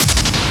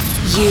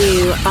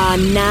You are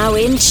now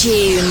in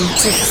tune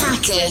to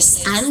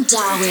Fracus and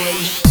Darwin.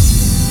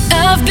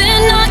 I've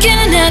been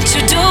knocking at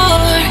your door.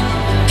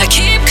 I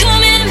keep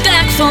coming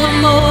back for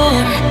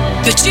more,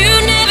 but you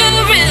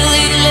never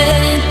really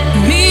let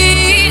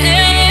me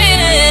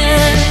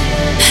in.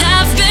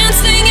 I've been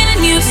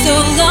singing you so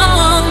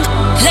long,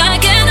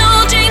 like an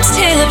old James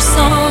Taylor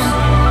song,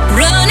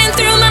 running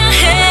through my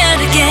head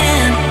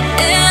again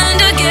and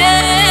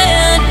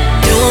again.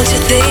 Don't you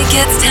think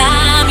it's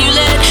time you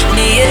let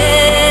me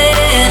in?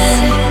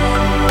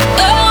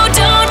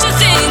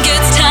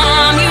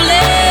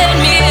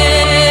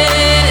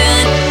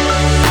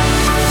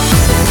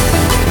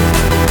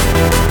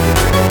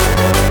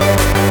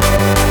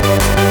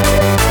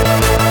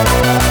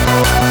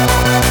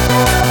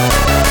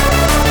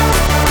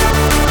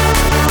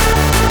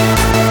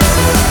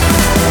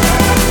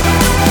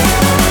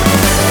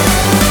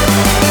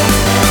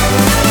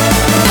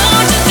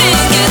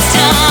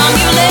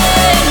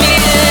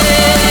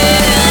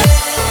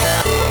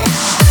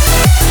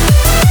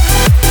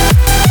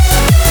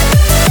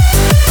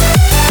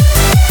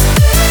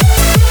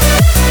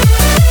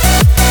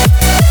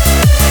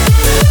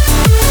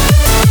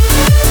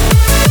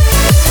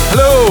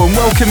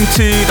 Welcome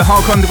to the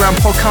Hardcore Underground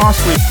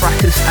podcast with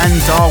Fracus and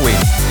Darwin.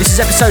 This is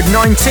episode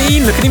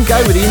 19. Look at him go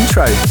with the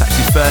intro. It's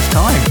actually the first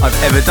time I've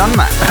ever done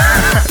that.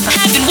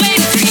 I've been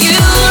waiting for you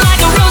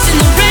like a rose in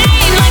the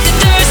rain, like a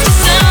thirsty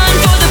sun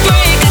for the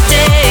break of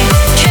day.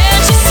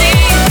 Can't you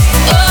see?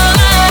 All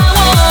I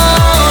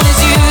want is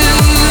you.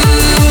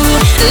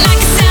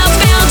 Like a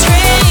southbound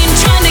train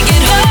trying to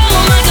get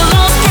home, like a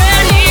lost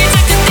prayer needs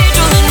a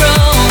cathedral in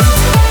Rome.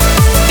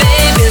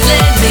 Baby,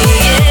 let me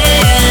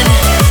in.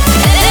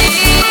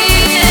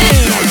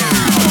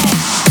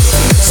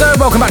 So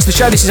welcome back to the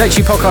show. This is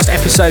HU Podcast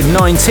episode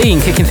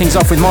 19, kicking things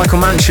off with Michael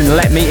Mansion,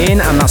 Let Me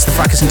In, and that's the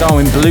Fracus and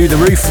Darwin Blew the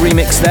Roof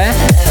remix there,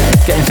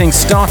 getting things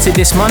started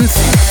this month.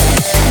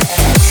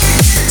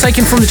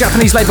 Taken from the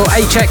Japanese label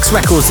HX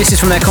Records, this is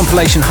from their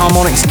compilation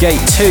Harmonix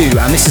Gate 2,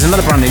 and this is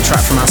another brand new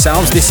track from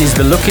ourselves. This is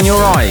The Look in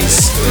Your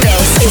Eyes.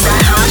 This is a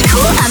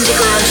Hardcore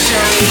Underground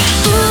show.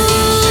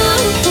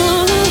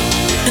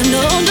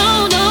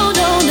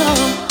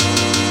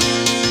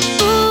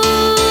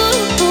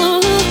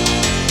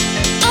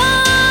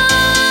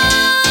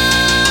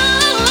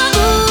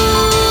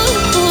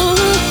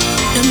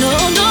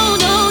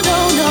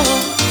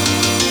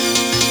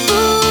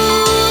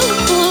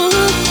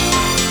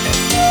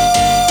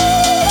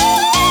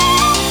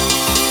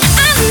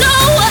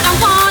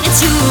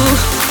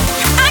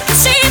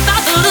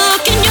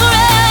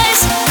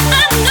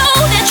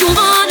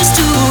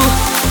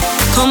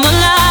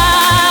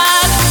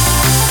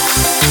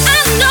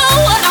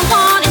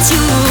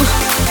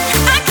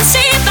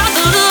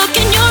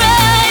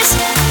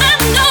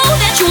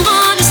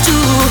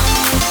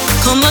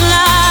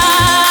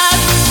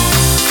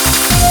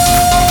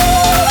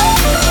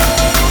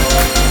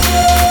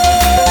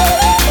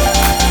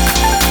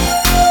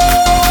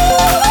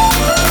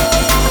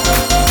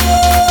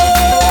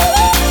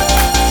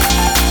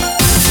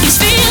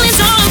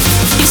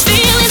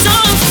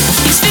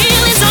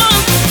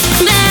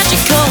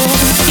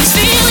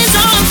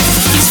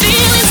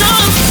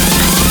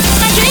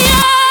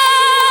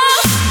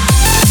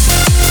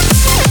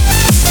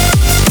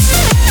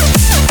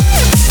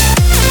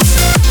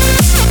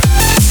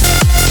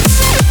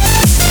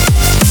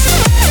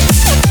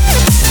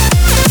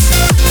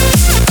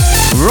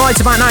 Right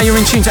about now, you're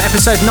in tune to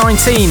episode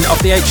 19 of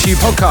the HU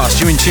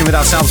Podcast. You're in tune with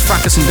ourselves,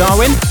 Fracus and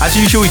Darwin. As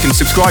usual, you can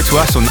subscribe to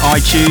us on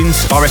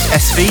iTunes,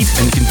 RSS feed,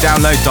 and you can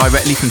download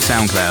directly from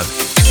SoundCloud.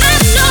 I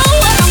know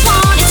what I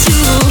wanted to.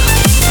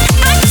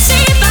 I can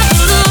see by the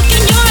look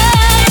in your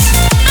eyes.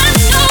 I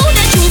know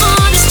that you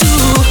want us to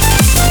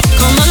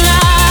come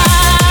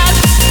alive.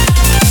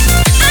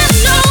 I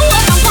know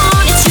what I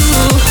wanted to.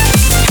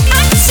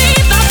 I can see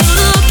by the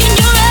look in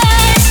your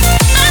eyes.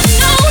 I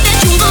know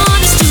that you want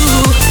us to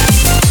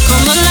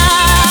come alive.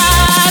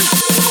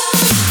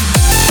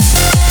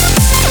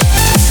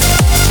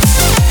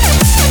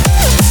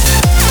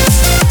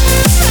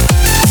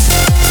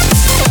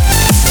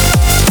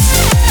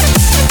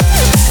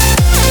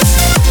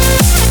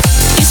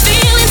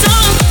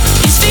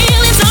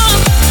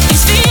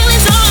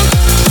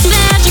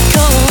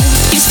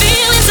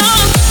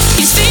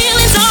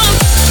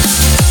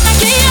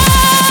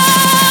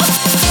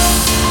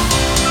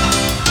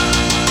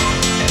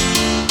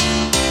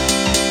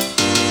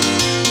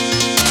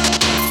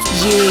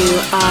 You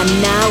are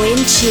now in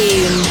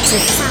tune to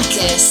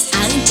Fracus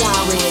and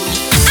Darwin.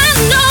 I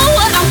know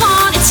what I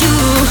wanted to.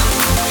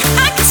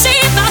 I can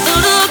see by the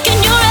look in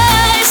your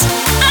eyes.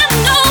 I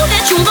know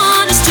that you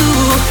want us to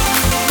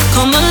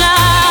come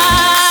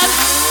alive.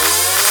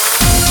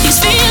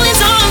 These feelings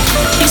are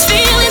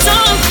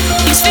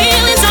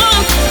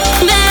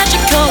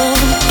magical.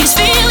 These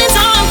feelings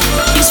are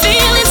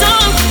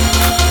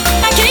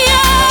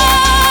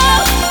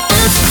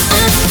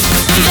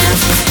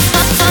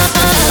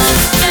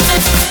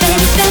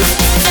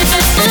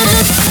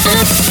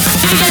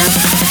I can't.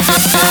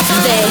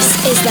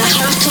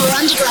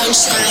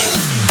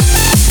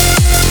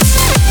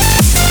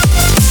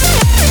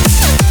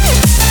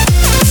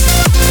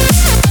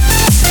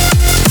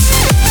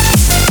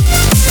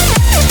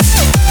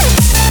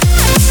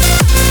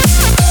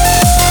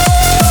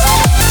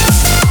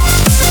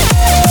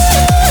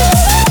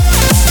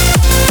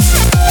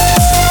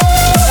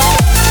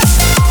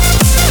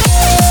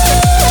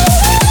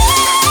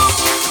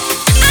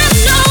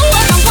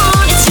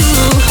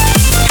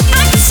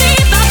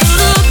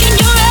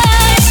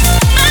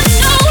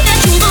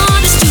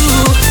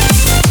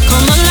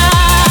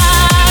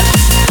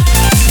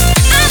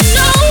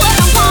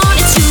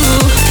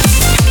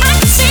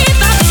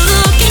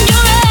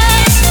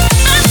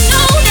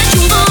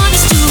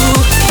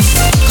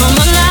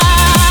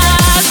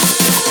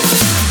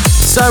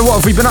 what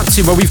have we been up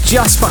to? Well, we've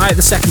just put out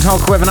the second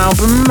Hardcore Heaven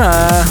album.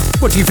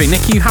 What do you think,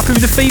 Nick? Are you happy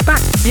with the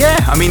feedback? Yeah,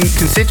 I mean,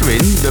 considering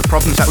the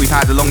problems that we've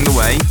had along the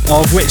way.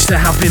 Of which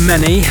there have been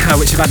many,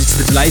 which have added to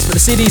the delays. But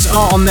the CDs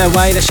are on their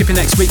way. They're shipping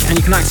next week, and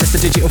you can access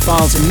the digital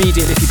files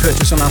immediately if you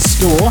purchase on our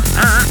store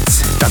at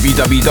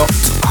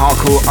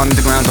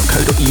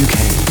www.hardcoreunderground.co.uk.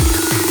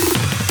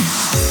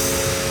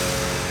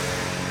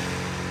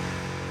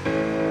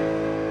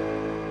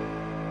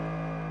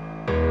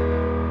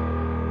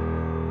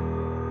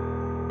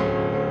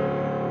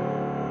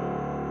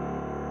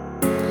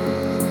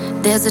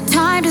 There's a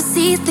time to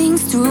see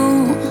things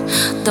through,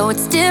 though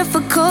it's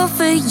difficult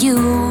for you.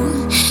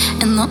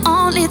 And the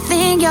only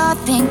thing you're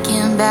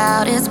thinking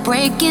about is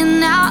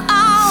breaking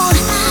out.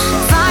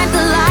 Find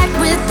the light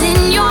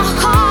within your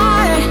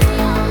heart,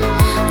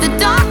 the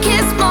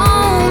darkest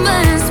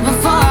moments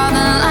before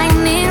the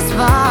lightning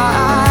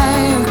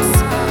sparks.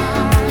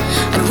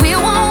 And we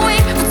won't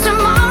wait for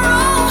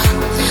tomorrow,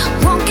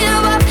 won't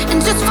give up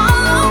and just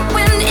follow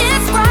when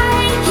it's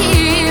right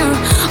here.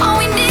 All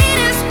we need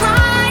is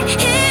right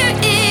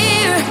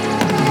here.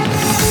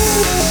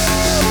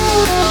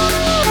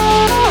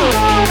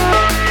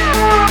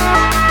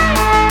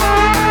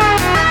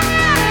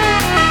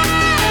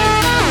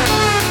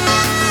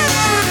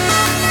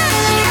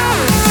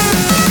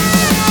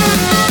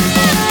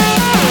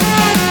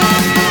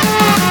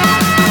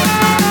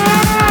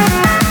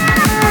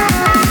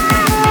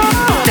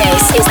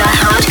 This is the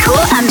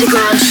Hardcore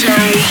Underground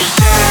Show.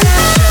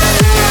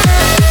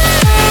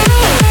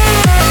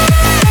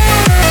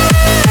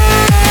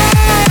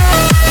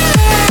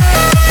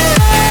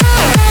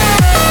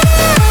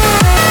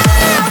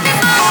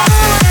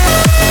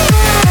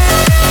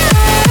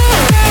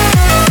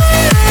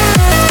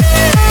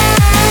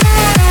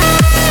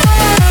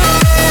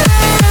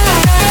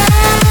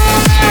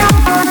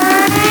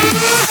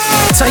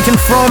 Taken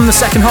from the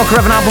second Hardcore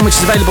Heaven album, which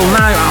is available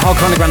now at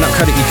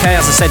hardcoreunderground.co.uk.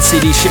 As I said,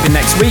 CD shipping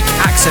next week.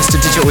 Access to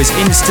digital is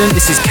instant.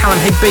 This is Callum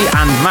Higby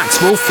and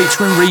Max Wolf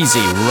featuring Reezy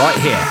right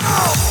here.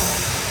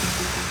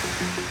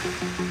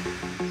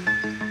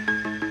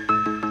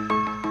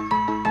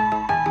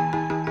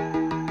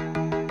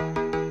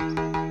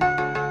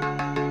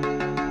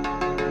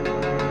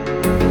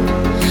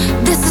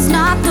 This is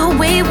not the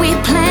way we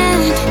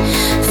planned,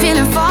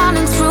 feeling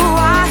falling through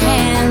our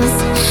hands,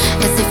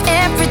 as if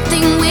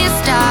everything we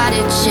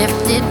started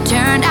shifted,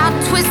 turned out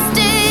twisted.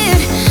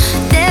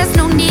 There's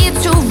no need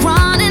to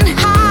run and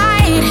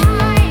hide,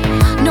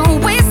 no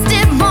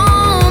wasted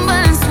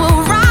moments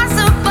will rise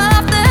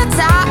above the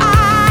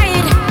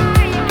tide.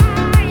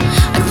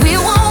 And we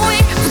won't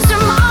wait for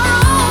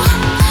tomorrow,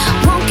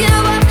 won't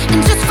give up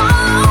and just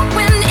follow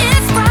when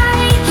it's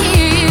right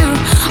here.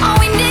 All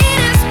we need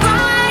is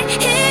right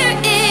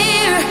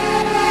here.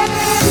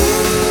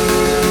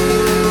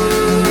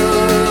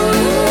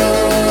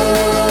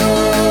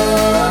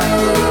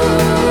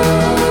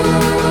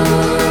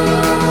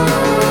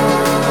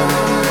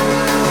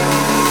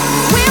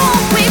 We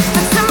won't wait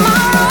for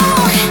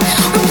tomorrow,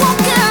 we won't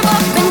give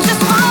up and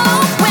just follow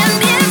when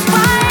it's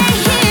right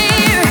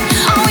here.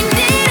 All we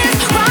need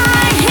is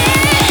right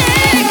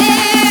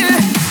here.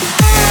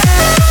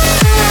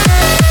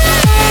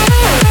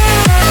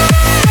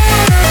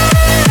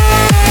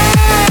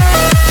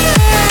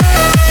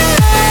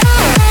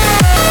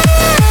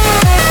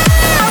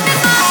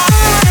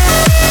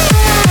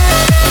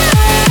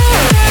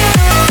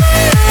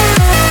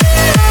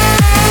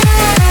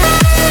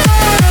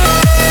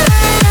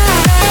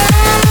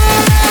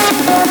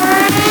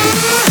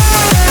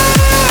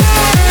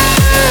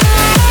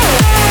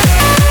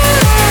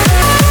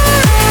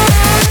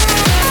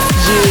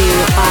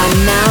 You are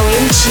now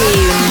in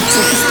tune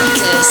to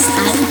Fracus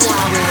and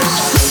Darwin.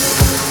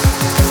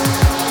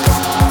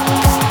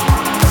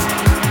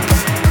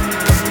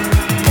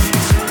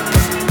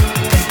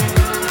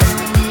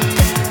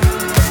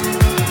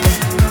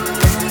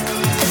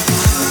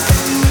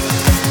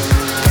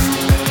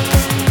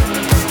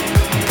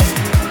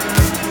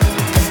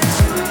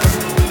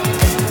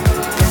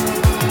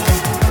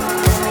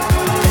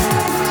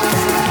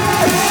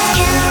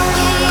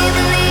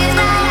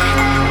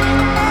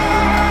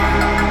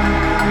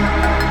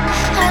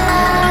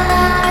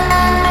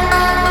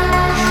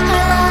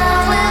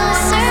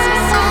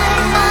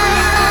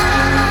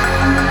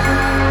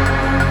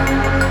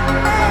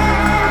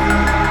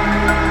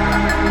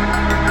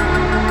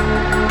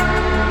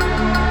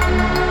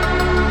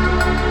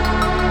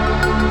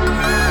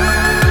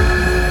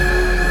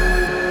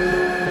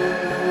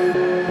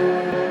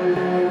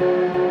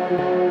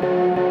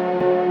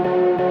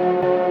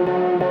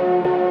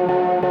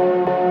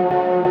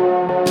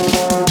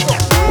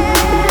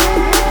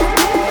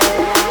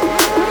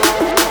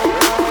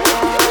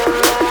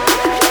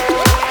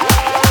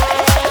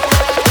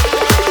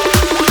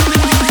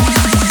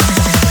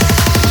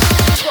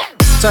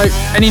 So,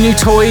 any new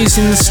toys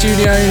in the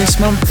studio this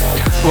month?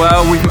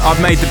 Well,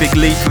 I've made the big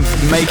leap of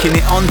making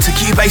it onto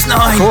Cubase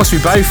 9. Of course, we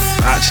both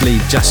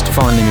actually just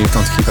finally moved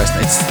on to Cubase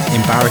 9. It's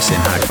embarrassing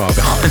how far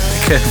behind the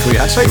curve we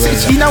actually were.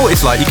 You know what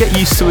it's like. You get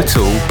used to a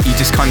tool, you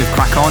just kind of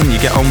crack on, you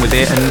get on with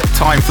it, and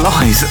time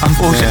flies,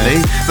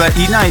 unfortunately. Yeah. But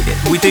you know,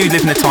 we do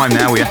live in a time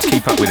now we have to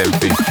keep up with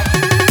everything.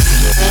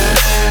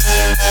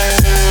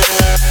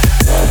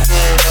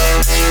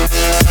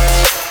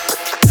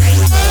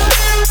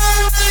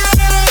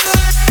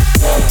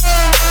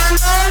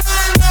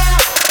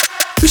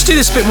 We should do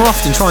this a bit more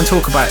often, try and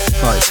talk about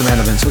like some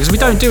elements, because we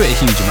don't do it a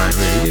huge amount,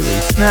 really, do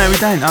we? No, we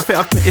don't. I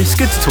think it's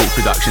good to talk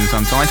production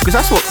sometimes, because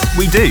that's what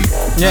we do.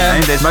 Yeah,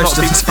 you know, there's most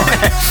of the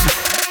time.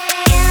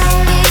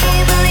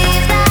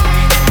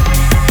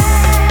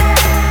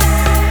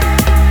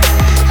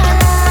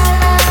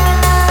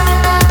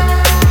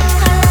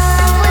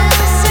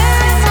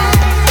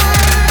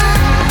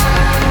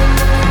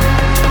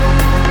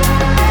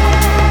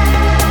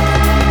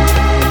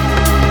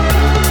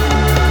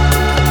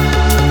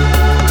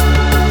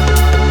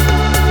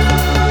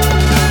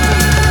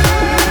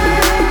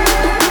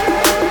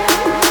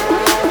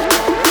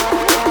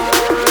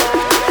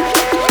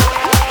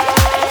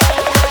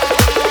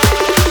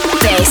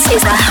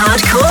 Is the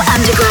Hardcore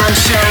Underground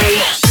Show.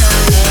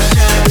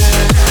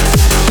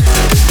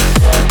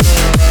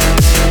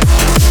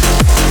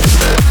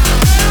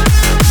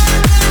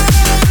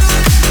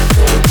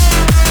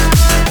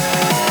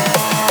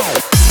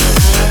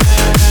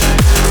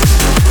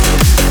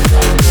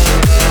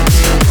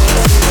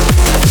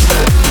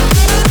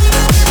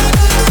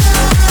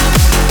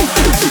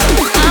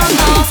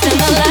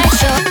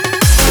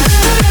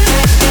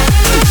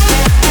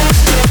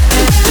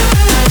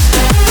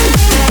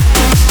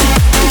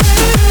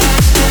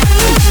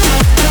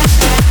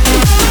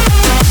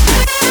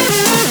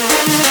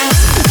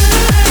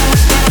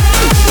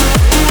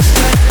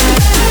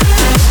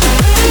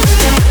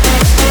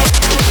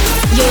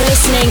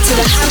 To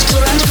the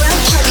Hardcore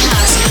Underground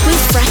Podcast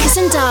with Fracus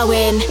and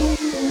Darwin.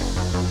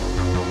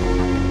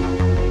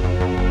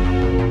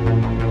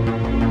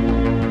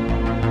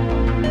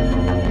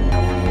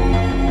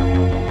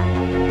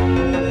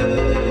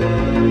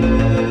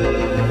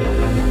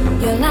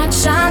 Your light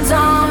shines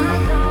on.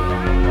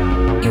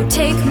 You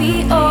take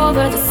me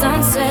over the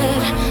sunset.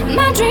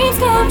 My dreams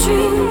come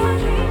true.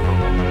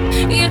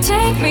 You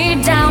take me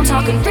down,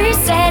 talking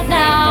reset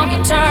now.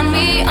 You turn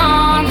me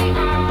on.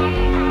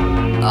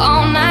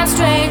 All night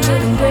straight till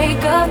the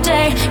break of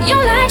day.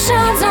 Your light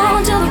shines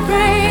on till the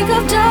break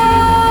of dawn.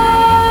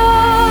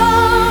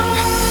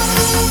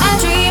 I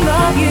dream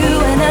of you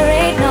and there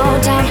ain't no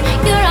doubt.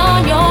 You're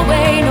on your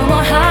way, no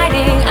more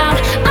hiding out.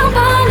 I'm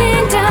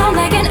falling down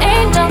like an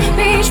angel.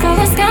 Reach for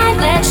the sky,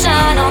 let's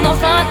shine on the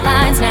front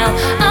lines now.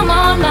 I'm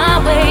on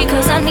my way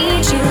cause I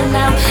need you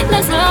now.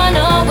 Let's run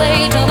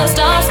away till the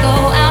stars go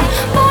out.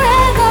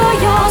 Forever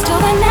yours till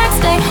the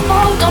next day.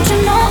 Oh, don't you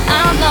know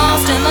I'm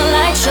lost in the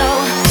light show.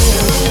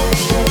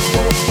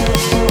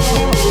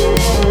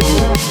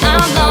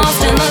 I'm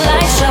lost in the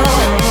light show.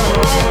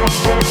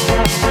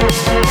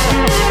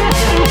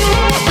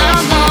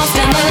 I'm lost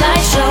in the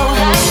light show.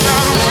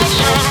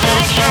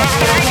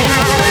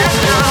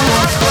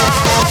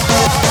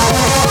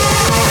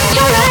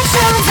 Your light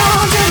shines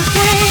on till the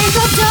break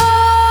of dawn.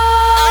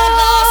 I'm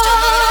lost in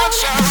the light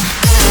show.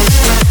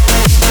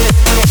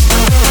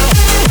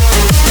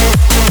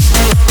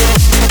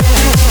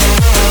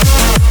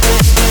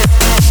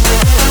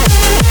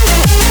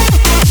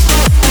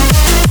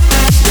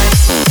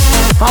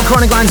 Hardcore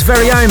Underground's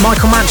very own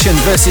Michael Mansion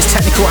versus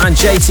Technical and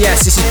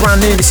JTS. This is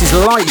brand new, this is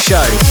Light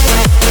Show.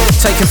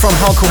 Taken from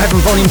Hardcore Heaven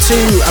Volume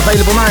 2,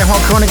 available now at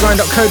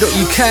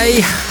hardcoreunderground.co.uk. I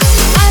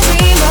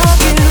dream of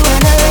you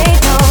and there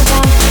ain't no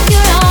doubt.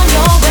 You're on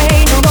your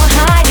way, no more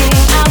hiding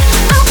out.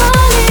 I'm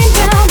falling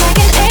down like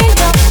an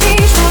angel.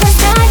 Reach for the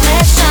sky,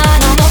 let's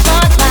shine on the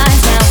front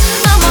lines now.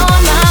 I'm on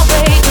my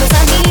way cause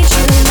I need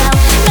you now.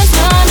 Let's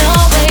run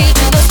away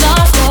till the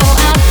stars go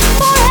out.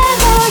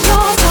 Forever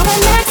yours till the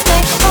next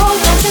day. Oh,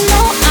 don't you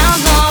know I'm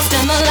lost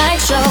in the light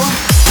show.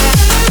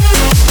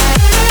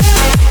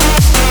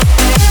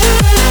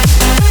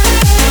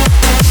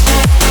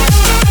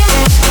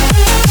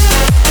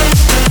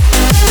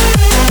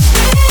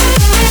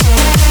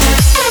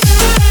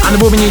 And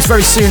there will be news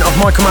very soon of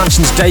Michael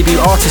Manchin's debut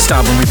artist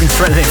album. We've been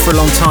threatening it for a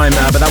long time,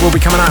 but that will be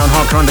coming out on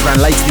Hardcore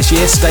Underground later this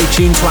year. Stay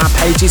tuned to our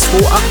pages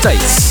for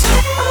updates.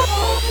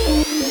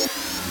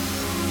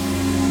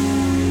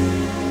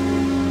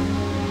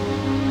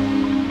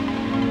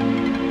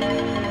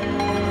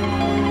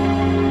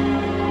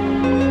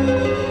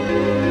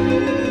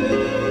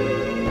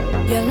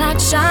 Your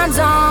light shines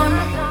on.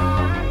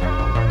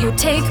 You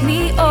take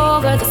me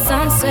over the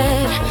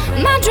sunset.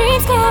 My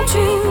dreams come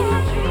true.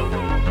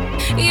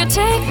 You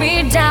take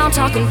me down,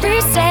 talking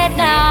reset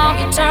now.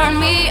 You turn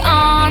me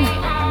on.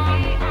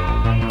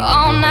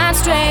 All night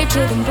straight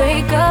till the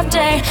break of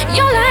day.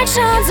 Your light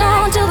shines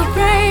on till the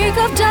break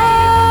of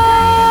dawn.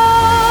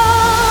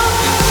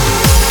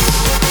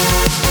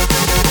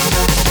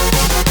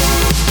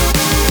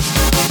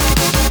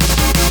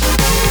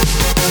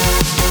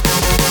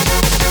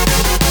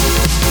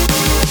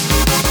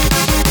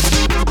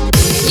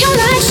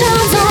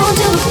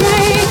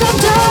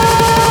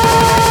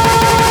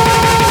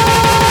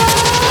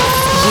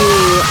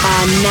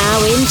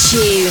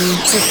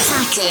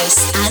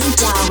 Fracus and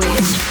Darwin.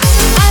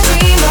 I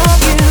dream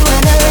of you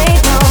and the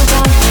late no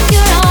doubt.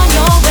 You're on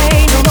your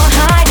way, no more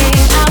hiding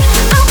out.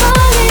 I'm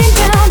falling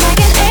down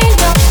like an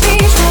angel.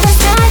 Reach for the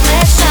sky,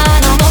 let's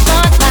shine on the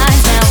front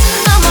lines now.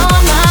 I'm on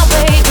my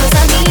way 'cause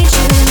I need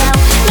you now.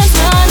 Let's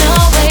run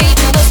away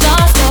till the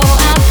stars go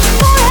out.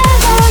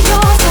 Forever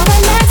yours till the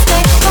next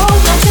day. Oh,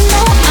 don't you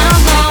know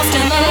I'm lost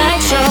in the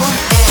light show.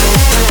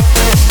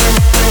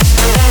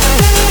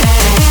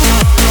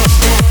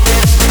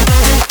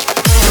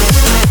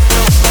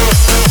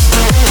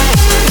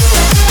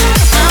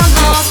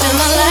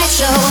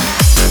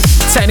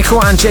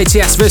 Technical and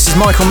JTS versus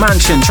Michael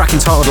Mansion, track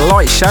entitled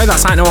Light Show.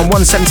 That's out now on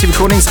 170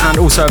 Recordings and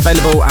also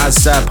available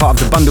as part of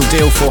the bundle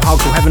deal for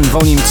Hardcore Heaven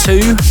Volume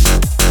 2.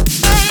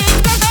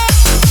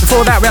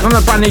 Before that, we had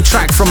another brand new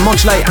track from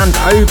Modulate and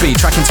Obi,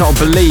 track entitled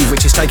Believe,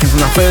 which is taken from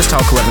their first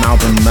Hardcore Heaven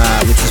album,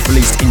 which was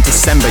released in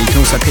December. You can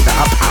also pick that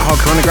up at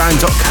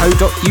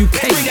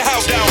hardcoreunderground.co.uk.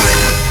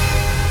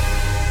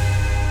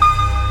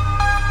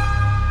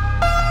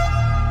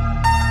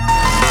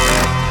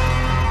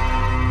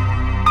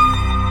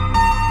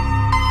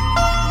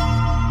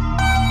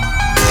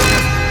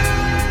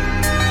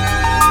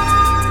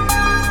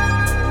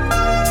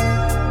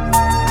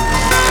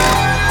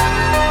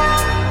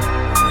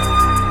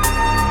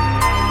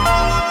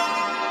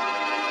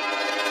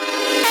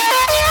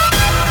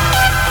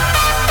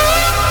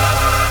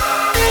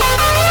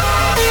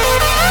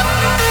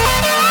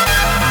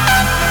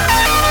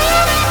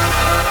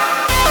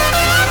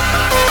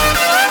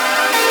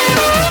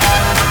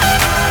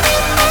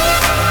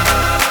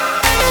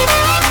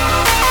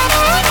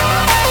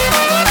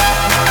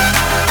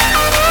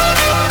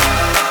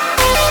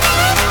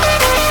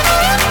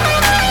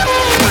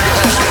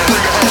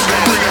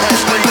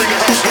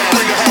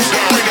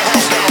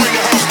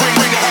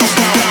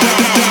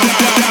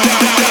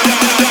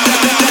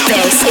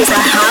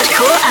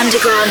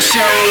 Underground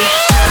Show.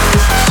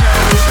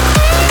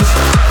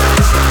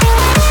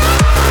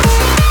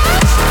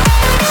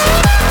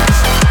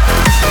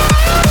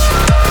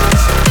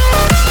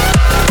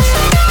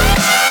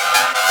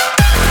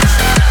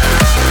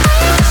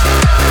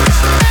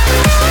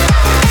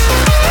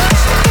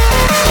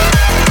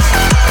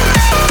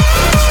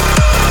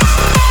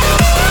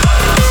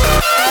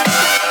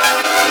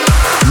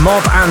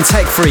 Mob and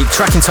Tech Freak,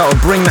 track entitled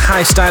Bring the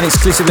House Down,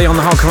 exclusively on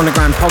the Hardcore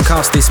Underground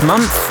podcast this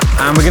month.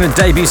 And we're going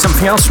to debut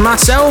something else from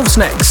ourselves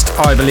next,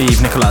 I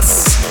believe,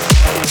 Nicholas.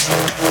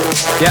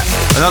 Yeah,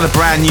 another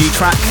brand new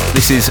track.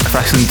 This is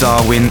Fracus and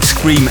Darwin,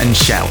 Scream and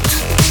Shout.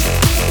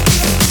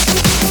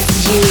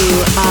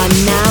 You are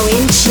now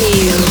in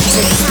tune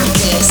to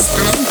Fracus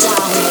and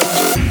Darwin.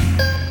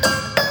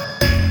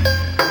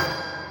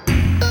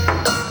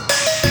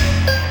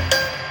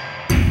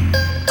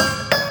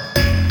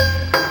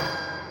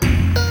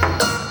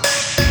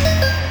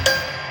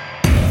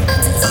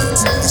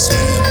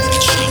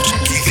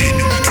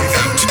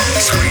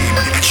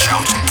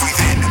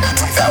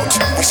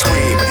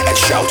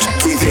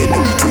 Breathe in,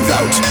 breathe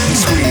out, we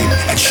scream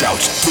and shout.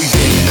 Breathe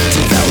in,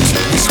 breathe out,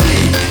 we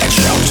scream and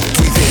shout.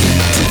 Breathe in,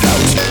 breathe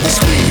out, we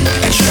scream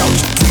and shout.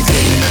 Breathe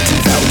in,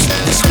 breathe out,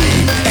 we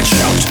scream and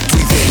shout.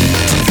 Breathe in,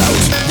 breathe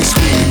out, we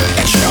scream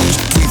and shout.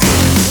 Breathe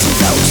in,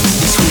 breathe out,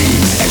 we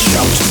scream and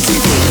shout.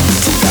 Breathe in,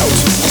 breathe out,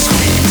 we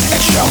scream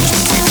and shout.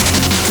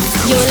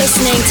 You're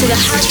listening to the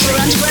Hardcore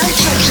Underground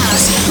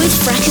podcast with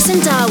Fracus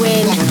and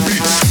Darwin.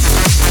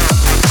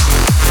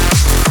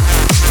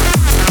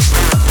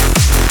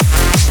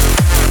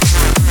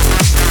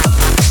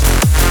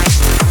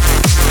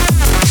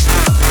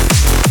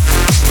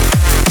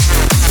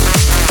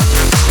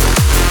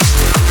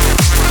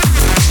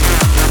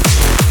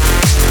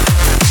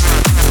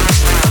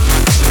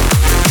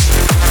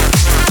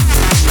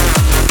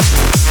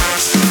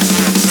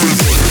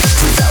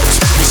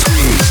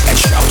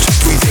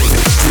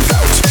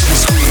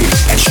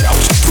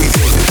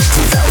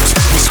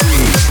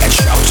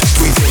 Shout.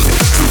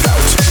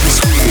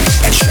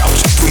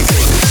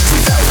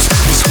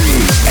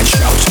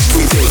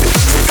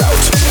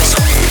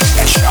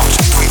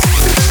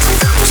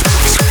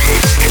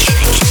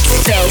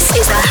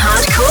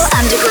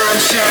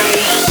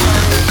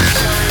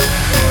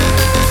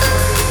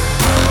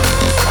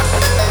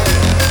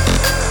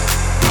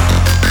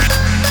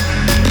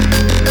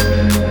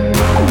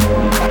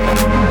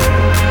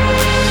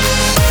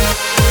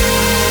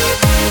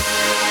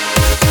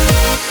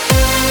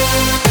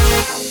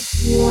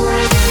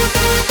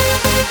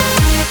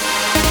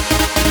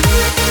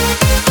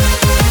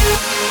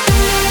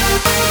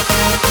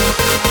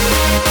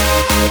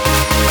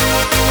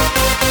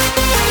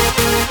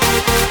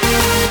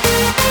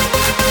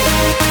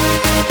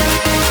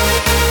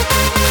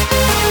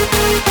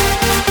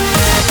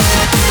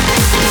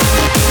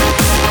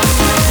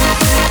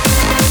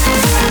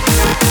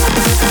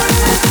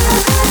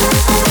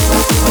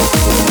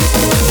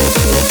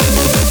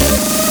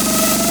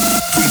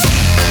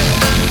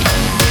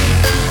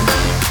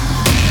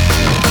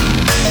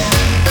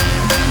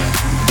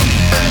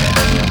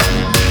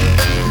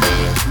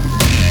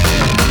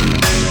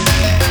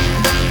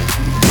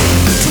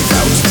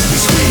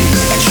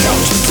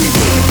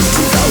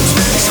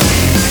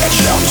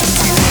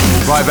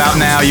 Right about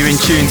now, you're in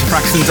tune to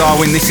Fracus and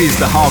Darwin. This is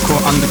the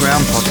Hardcore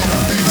Underground podcast.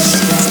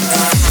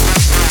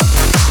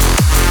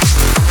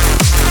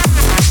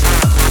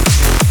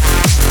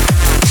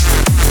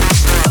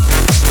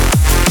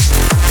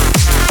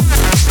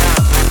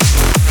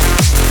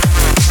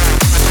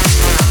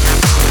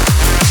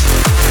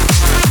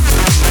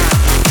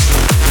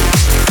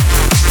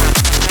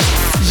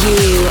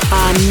 You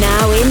are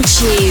now in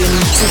tune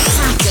to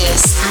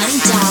Fracus and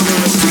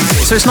Darwin.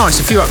 So it's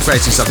nice, a few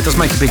upgrades and stuff, it does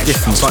make a big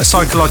difference, like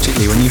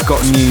psychologically when you've got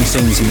new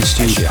things in the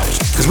studio.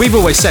 Because we've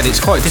always said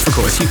it's quite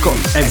difficult, if you've got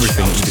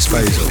everything at your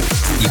disposal,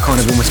 you kind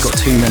of almost got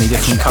too many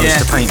different colours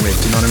to paint with,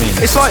 do you know what I mean?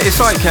 It's like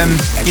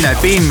you know,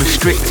 being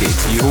restricted,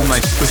 you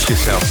almost push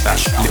yourself that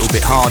little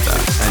bit harder,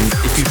 and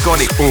if you've got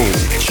it all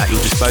at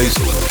your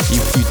disposal,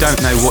 you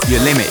don't know what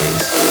your limit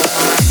is.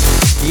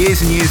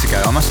 Years and years ago,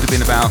 I must have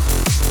been about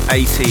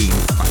 18,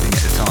 I think,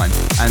 at the time,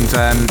 and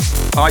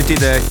I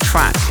did a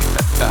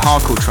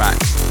hardcore track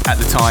at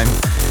the time,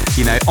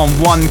 you know, on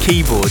one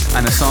keyboard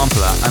and a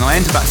sampler, and I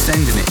ended up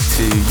sending it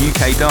to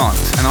UK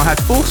Dance, and I had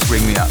Force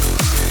ring me up,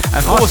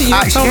 and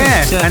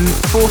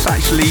Force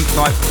actually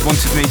like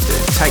wanted me to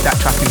take that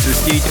track into the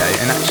studio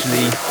and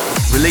actually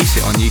release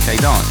it on UK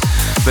Dance,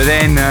 but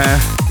then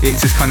it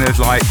just kind of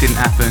like didn't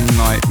happen,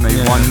 like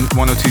maybe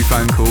one or two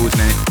phone calls,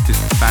 and then it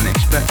just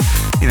vanished. But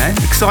you know,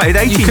 excited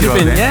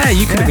 18-year-old.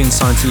 You could have been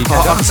signed to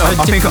UK Dance. I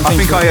think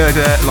I heard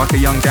like a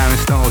young Darren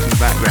Styles in the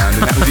background,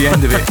 and that was the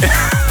end of it.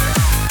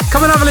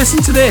 Come and have a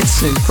listen to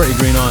this. It was Pretty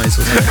Green Eyes,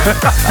 wasn't it?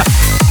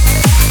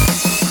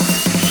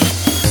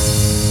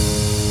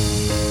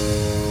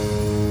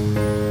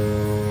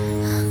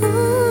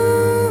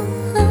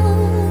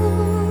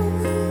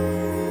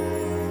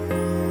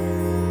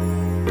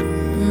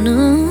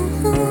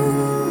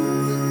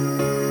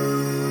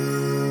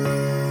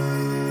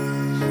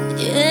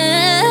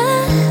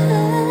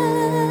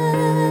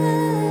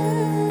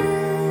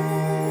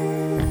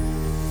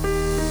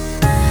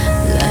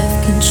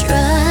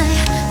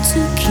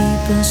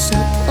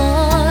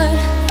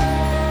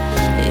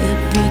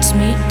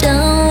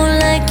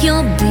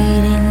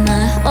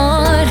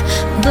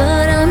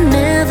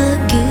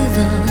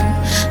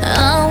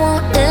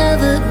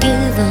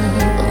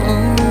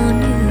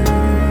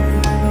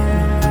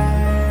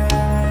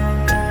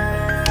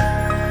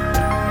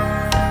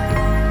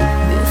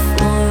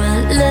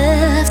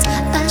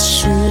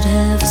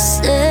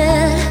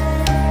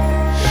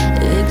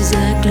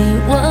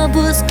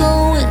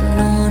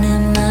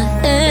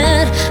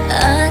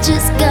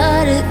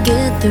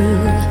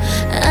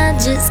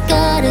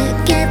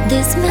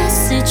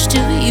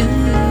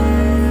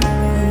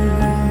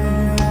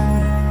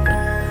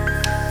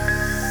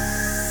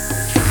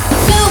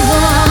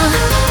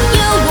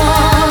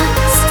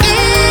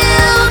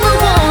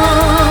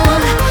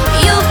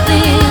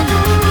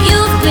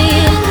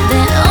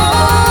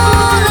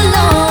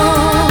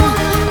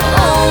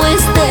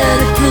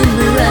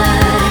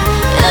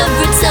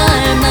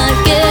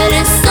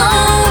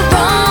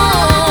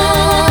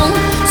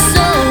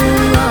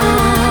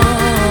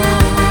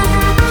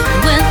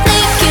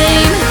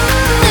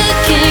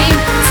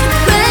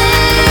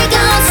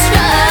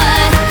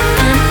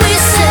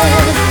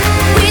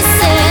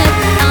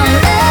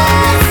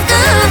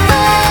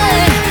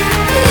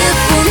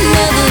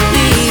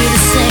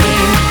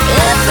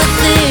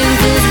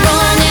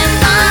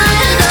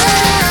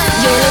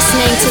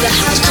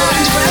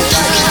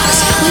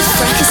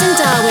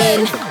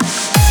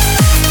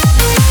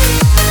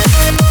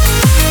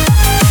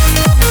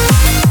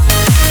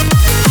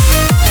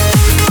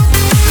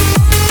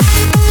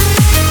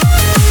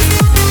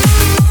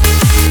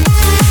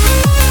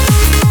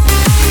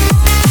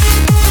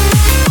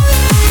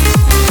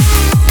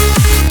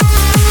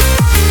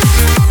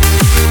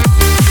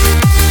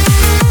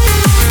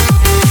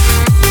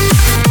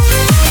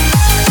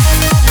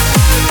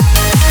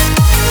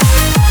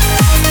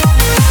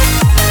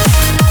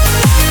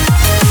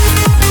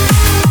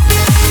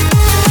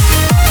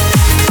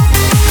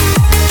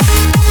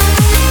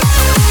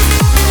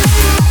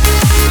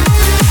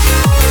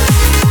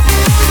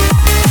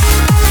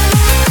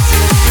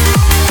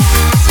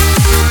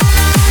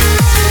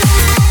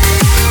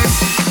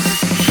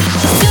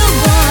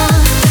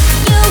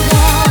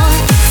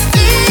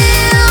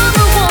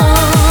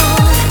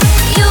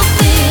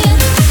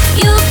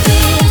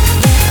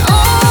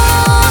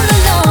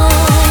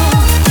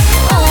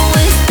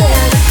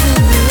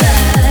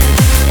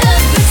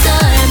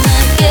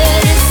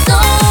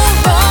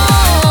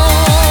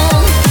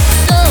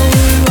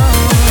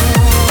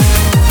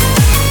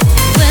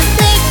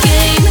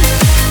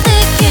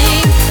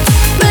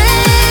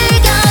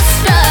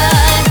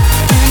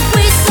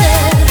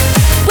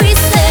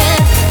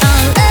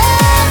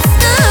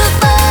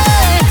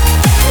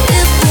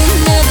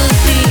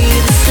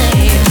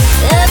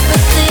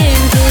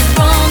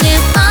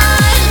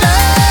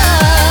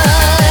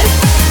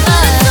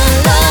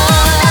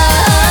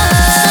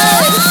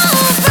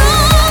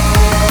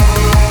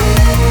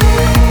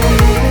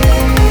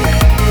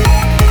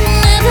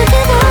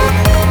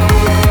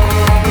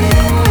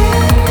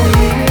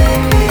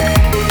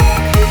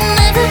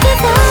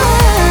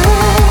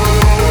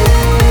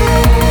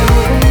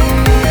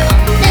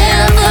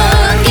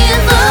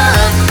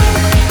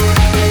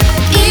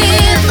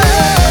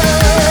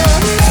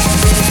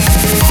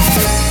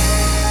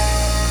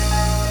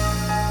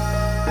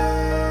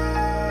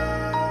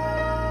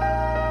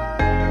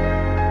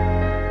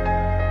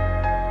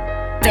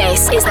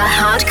 This is the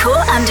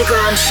Hardcore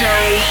Underground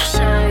Show.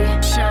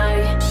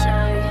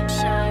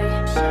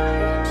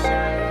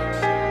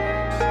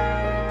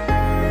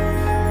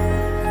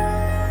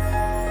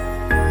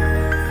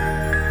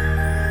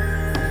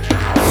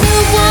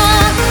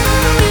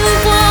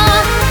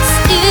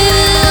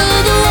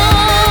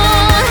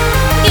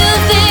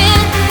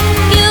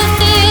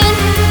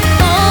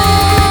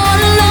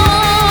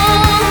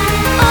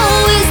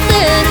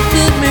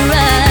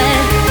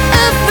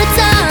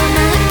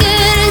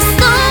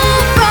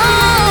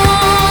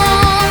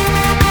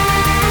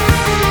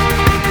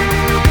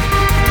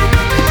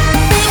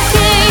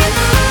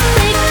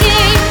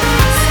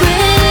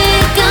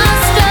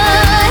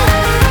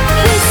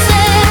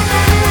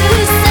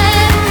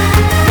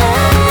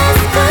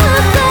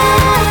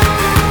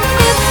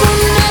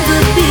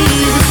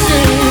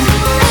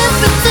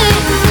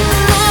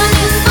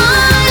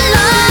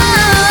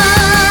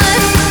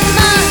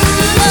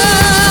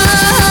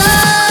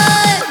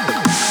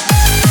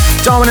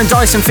 Darwin and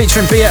Dyson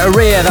featuring Bia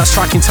Aria, that's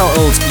track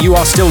entitled You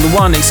Are Still the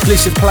One,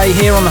 exclusive play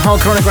here on the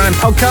Hardcore Underground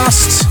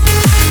podcast.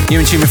 You're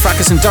in tune with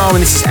Fracus and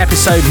Darwin, this is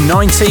episode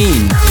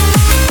 19.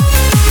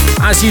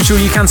 As usual,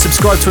 you can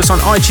subscribe to us on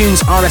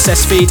iTunes,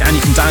 RSS feed, and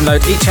you can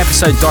download each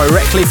episode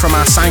directly from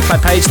our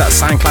SoundCloud page, that's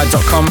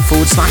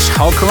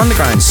soundcloud.com/Hardcore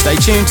Underground. Stay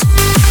tuned.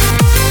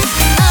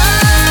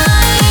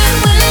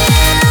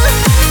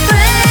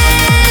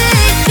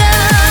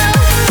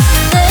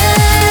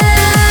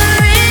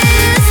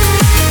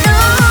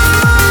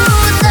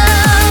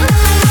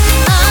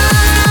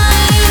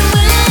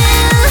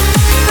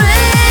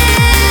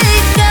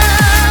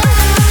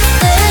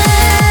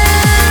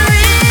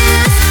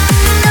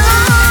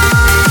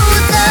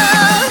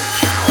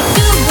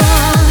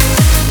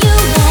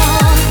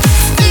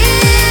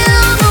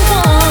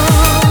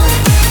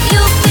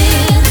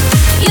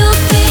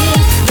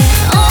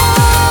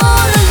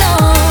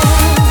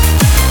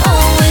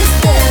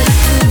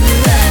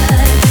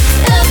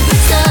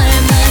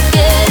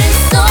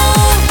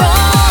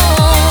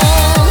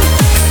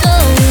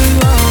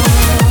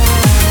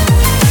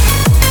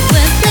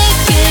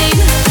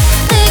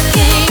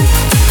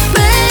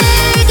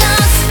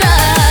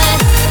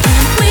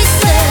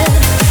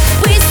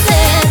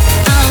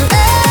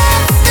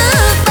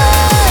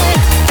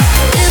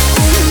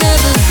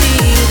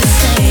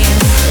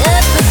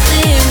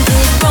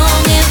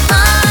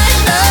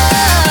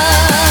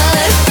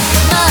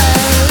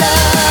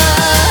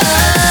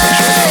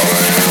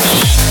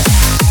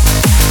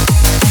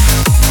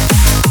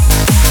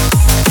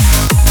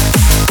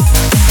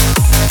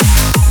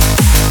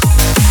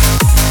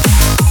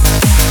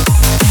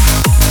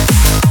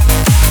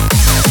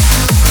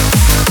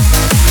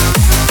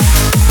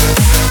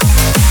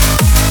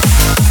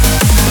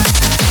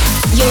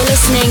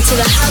 To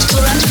the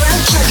Hardcore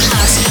Underground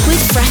podcast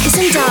with Fracus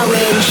and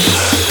Darwin.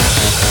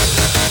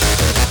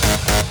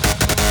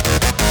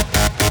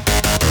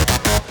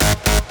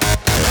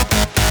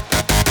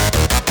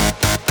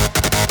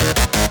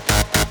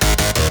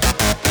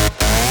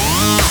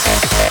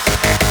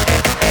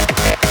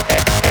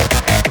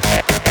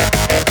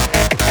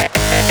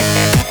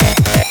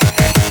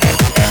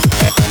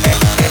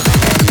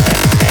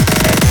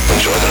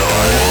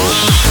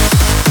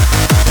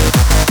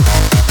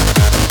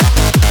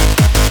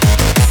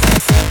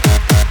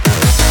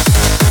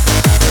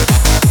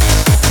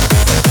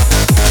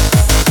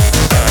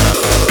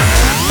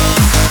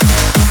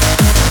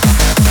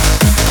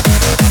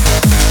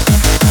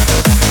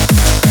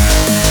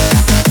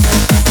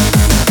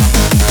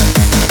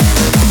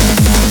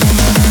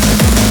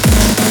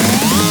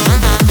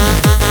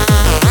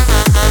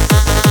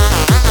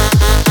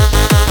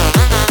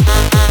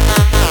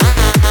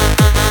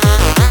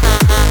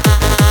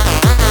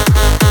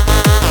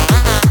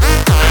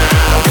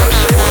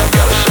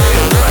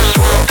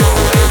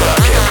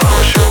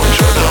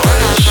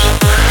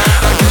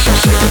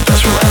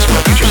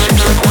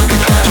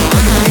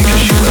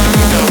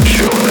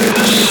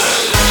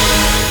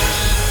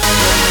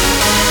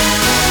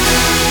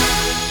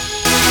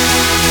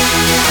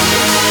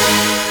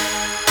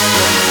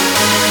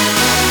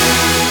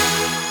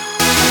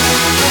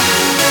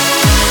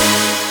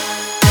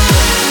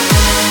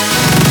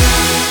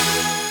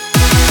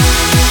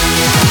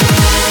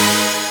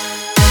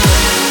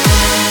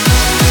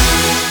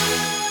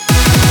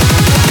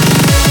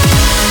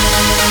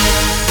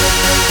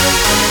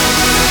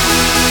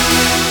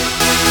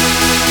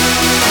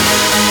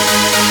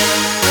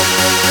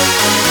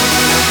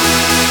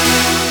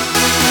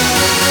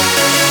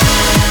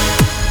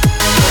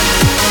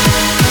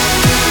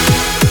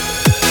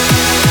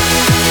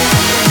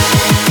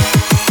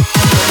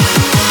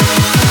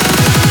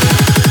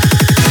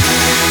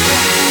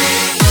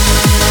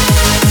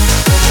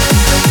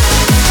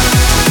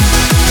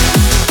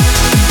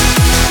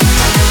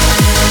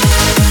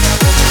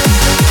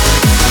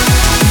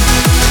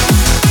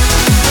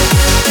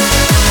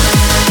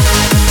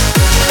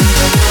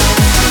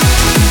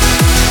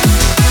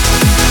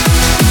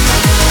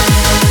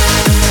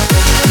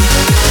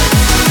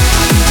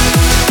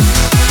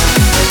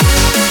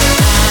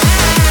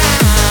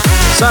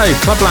 No,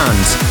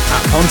 Clubland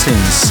at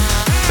Pontins.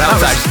 That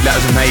was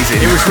amazing.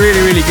 It was really,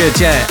 really good,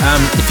 yeah.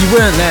 If you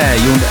weren't there,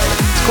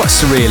 it's quite a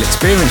surreal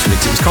experience, really,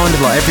 'cause it was kind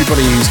of like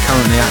everybody who's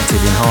currently active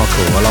in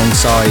hardcore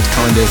alongside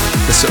kind of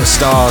the sort of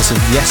stars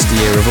of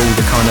yesteryear of all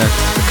the kind of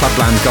the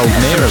Clubland golden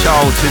era.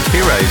 Childhood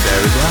heroes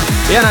there as well.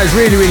 Yeah, no, it was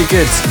really, really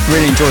good.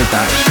 Really enjoyed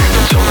that.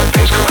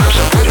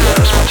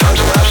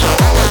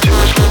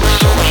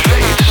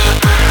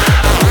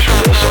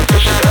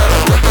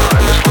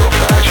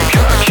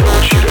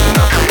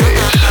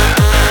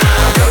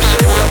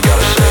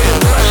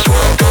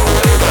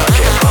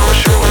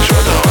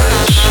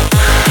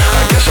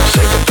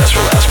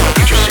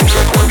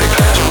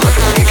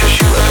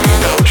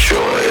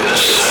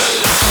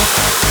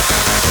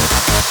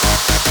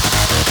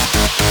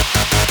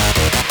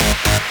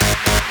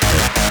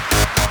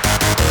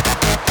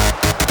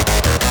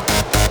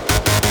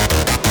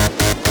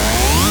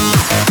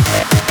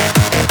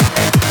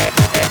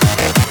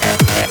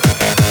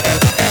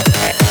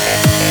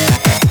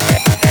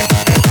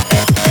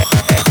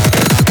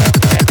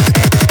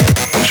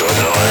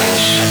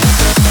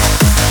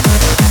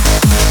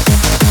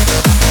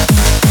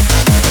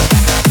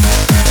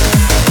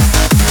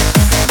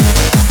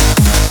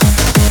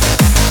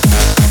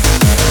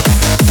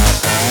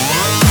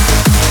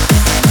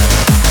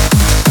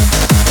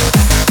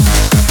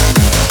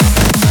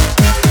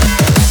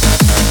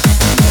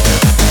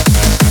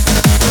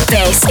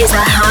 This is a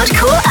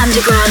Hardcore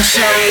Underground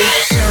show.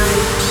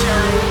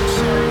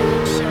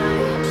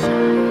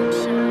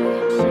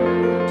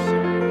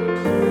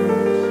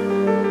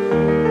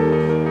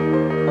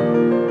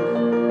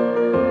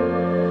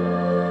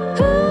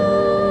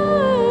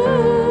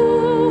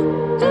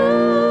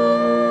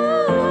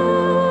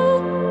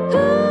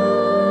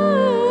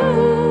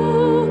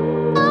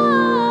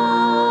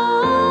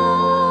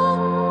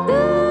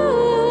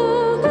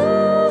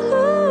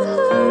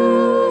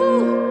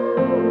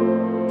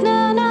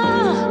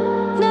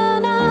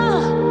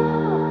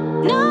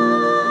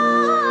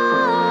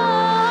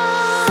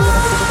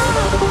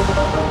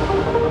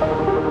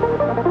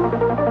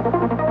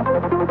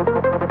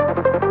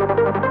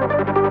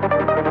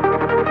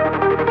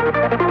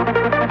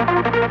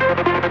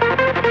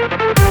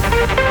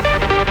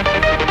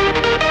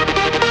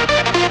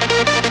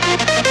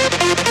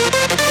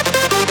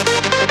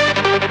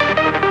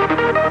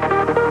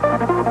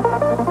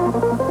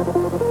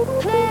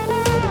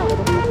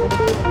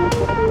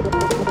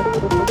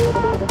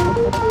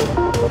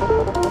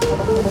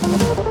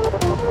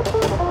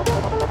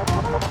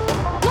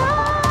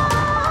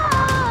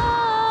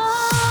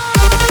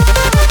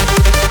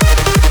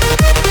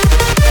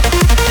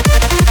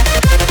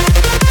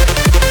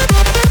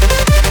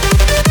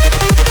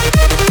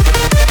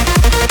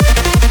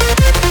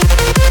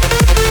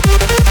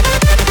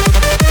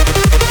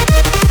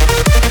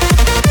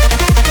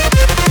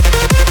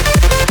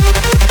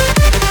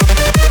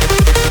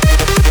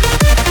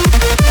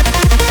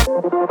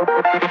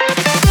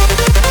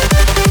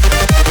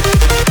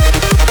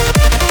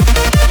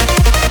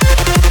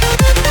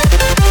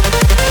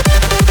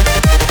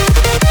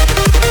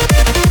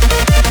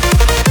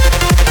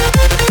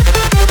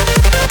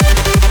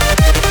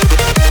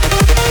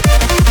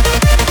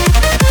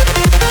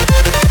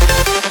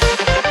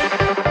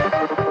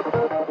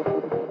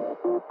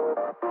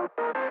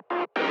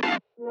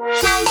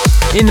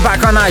 In the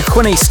background now,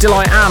 Quinny, Still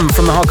I Am,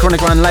 from the Hardcore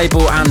Underground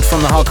label and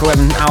from the Hardcore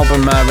Heaven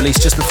album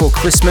released just before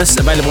Christmas.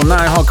 Available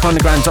now,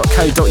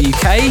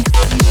 hardcoreunderground.co.uk.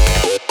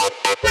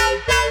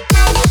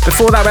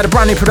 Before that, we had a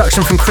brand new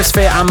production from Chris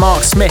Fear and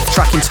Mark Smith,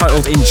 track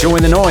entitled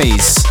Enjoying the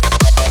Noise.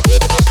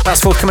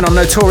 That's forthcoming on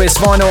Notorious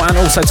Vinyl and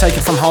also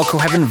taken from Hardcore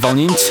Heaven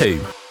Volume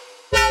 2.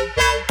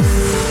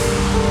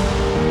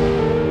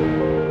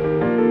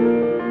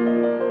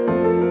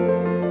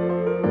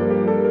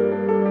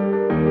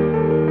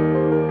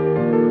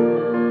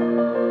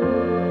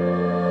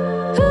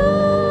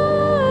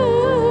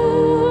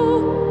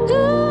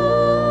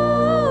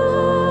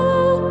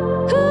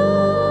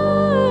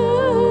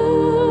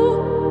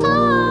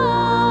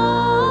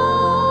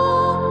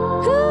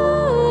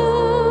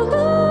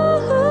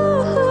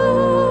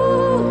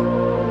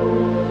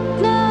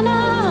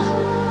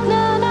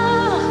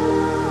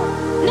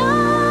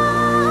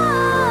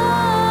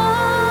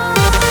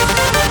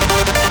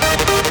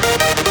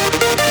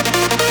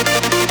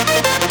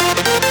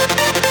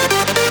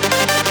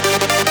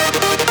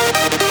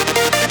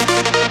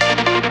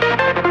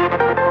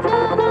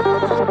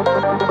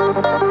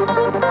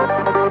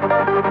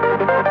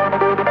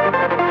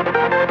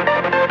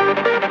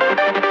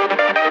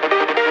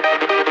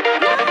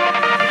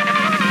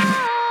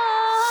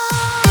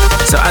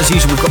 As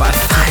usual, we've got about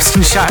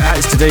 1,000 shout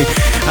outs to do,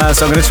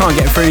 so I'm going to try and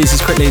get through these as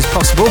quickly as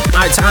possible.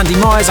 Out to Andy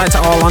Myers, out to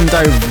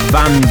Orlando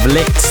Van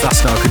Vliet.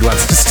 That's not a good word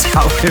to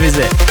start with, is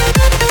it?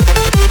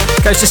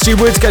 Goes to Stu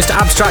Woods, goes to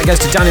Abstract, goes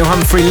to Daniel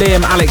Humphrey,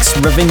 Liam, Alex,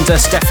 Ravinda,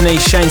 Stephanie,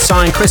 Shane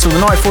Sion, Chris, all the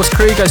Night Force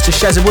crew, goes to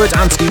Shezza Wood,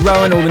 Anthony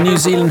Rowan, all the New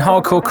Zealand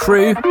hardcore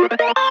crew.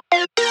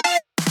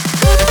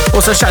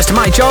 Also shouts to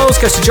Matty Giles,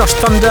 goes to Josh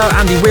Thunder,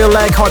 Andy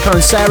Wheelleg, Hypo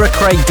and Sarah,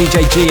 Craig,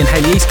 DJ G and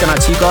Haley East, going out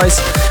to you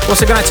guys.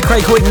 Also going out to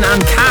Craig Hoyton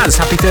and Kaz,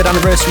 happy 3rd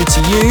anniversary to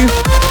you.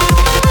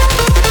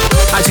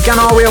 Out to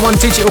Ganar, We Are One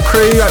Digital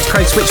crew, out to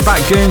Craig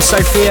Switchback, Goon,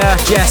 Sophia,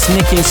 Jess,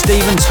 Nikki and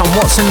Stephen, Tom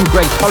Watson,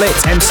 Greg Pollitt,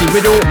 MC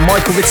Riddle,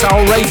 Michael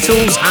Vitale, Ray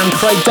Tools and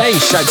Craig Day,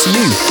 shout to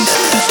you.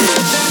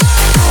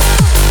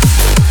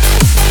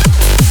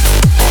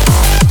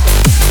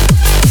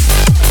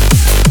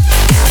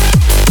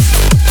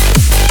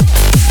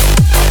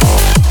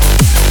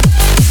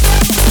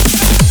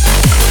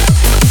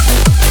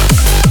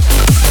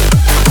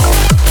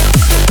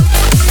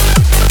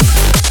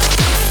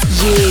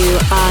 You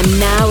are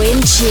now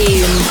in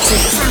tune to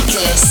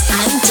Fracus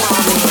and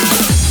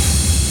Darwin.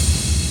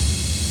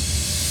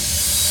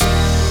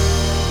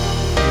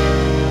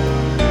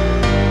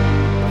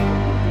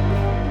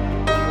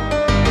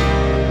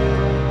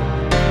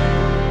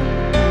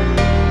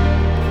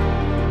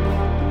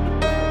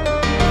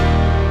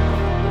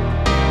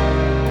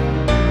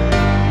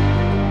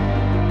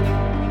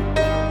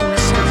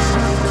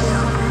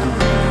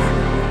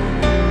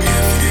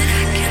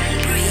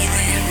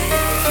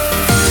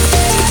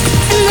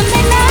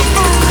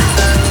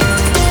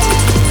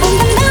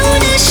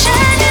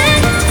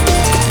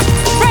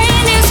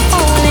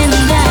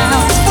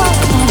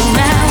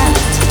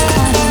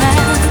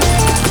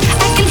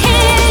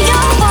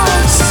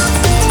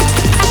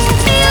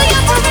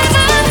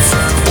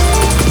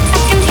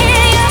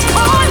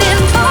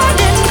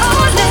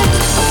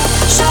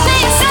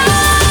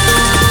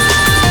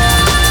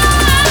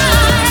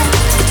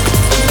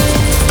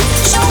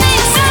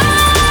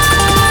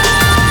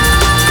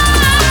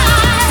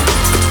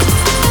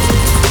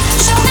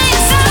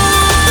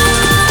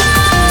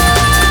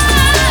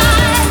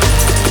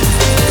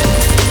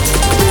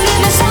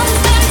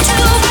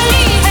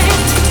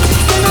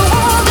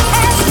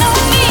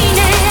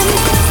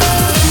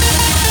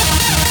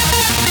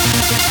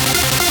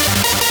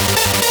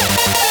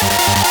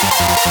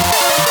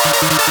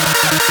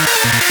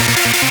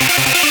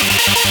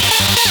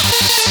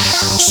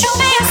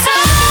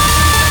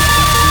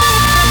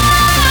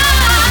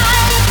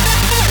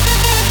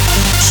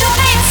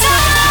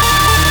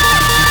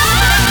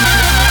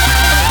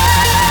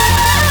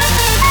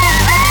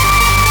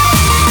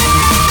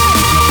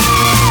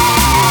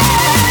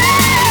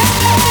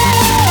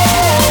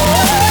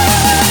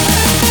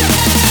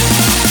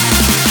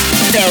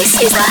 This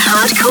is the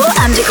Hardcore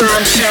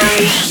Underground Show.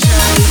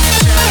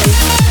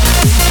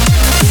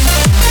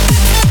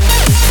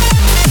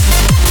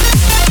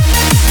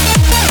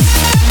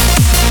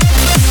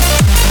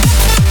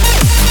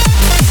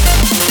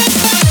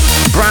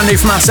 Brand new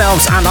from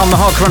ourselves and on the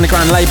Hardcore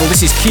Underground label,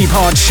 this is Cube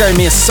Hard, Show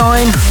Me a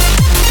Sign.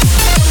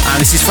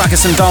 And this is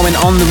Fracus and Darwin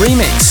on the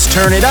remix.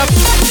 Turn it up.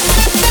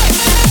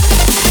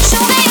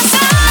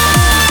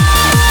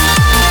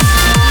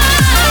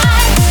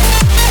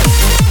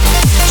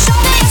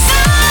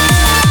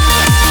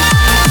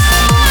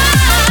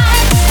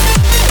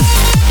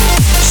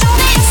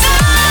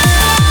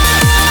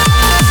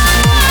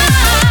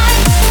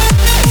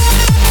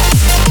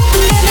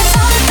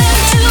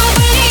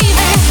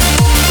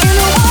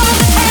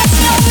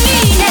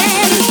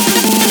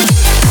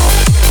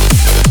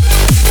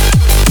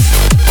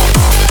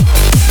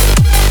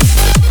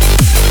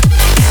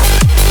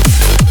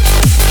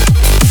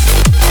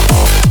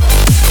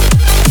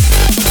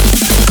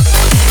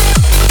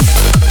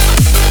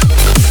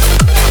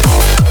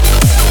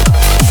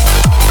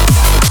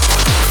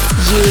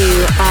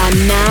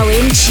 Now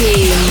in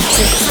tune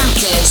to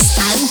Fracus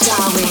and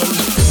Darwin.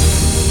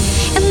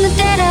 In the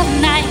dead of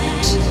night,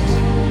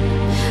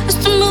 as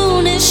the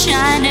moon is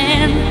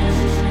shining,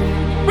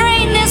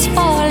 rain is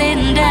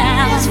falling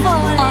down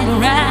all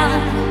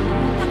around.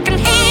 I can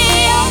hear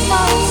your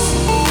voice,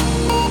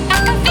 I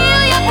can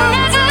feel your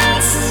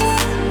presence,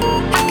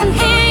 I can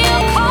hear you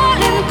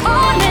calling,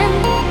 calling.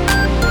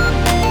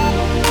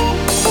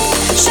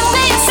 Show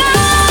me a sign.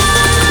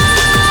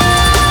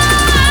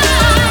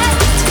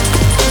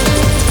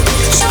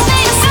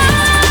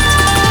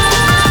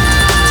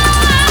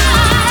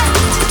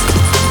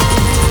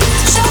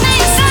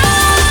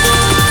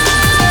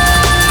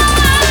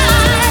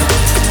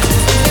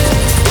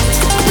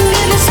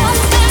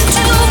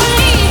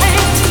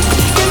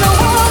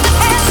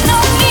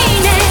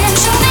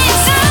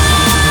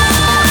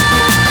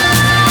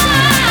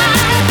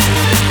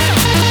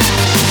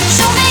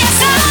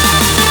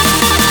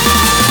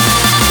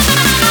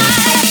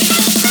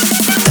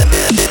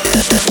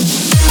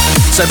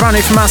 So brand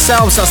new from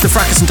ourselves, that's the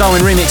Fracus and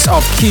Darwin remix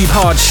of Cube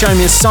Hard, Show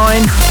Me a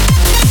Sign.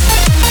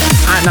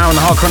 Out now on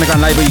the Hardcore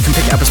Underground label, you can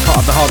pick it up as part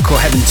of the Hardcore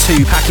Heaven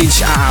 2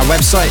 package at our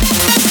website.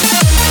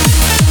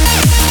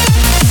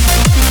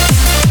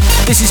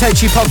 This is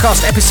HU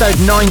Podcast episode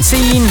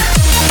 19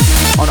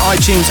 on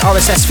iTunes,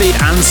 RSS feed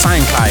and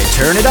SoundCloud.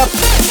 Turn it up.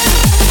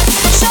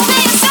 Show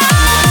me a sign.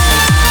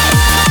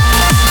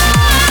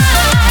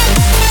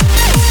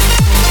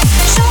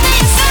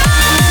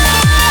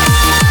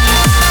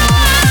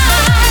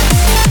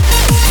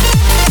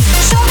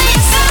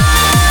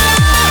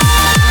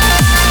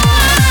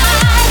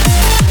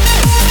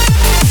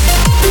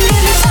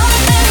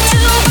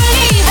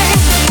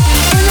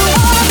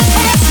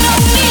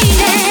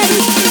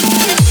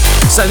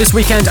 Also, this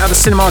weekend at the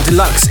Cinema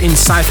Deluxe in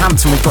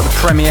Southampton, we've got the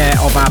premiere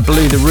of our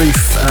Blue the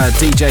Roof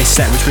DJ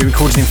set, which we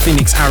recorded in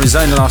Phoenix,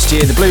 Arizona last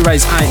year. The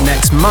Blu-ray's out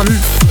next month.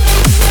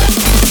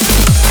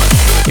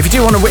 If you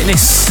do want to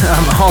witness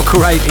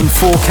Hardcore 8 in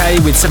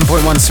 4K with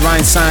 7.1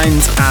 surround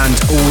sound and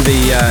all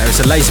the,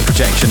 it's a laser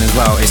projection as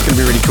well, it's going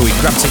to be really cool. You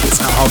can grab tickets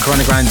at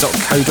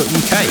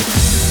hardcoreunderground.co.uk.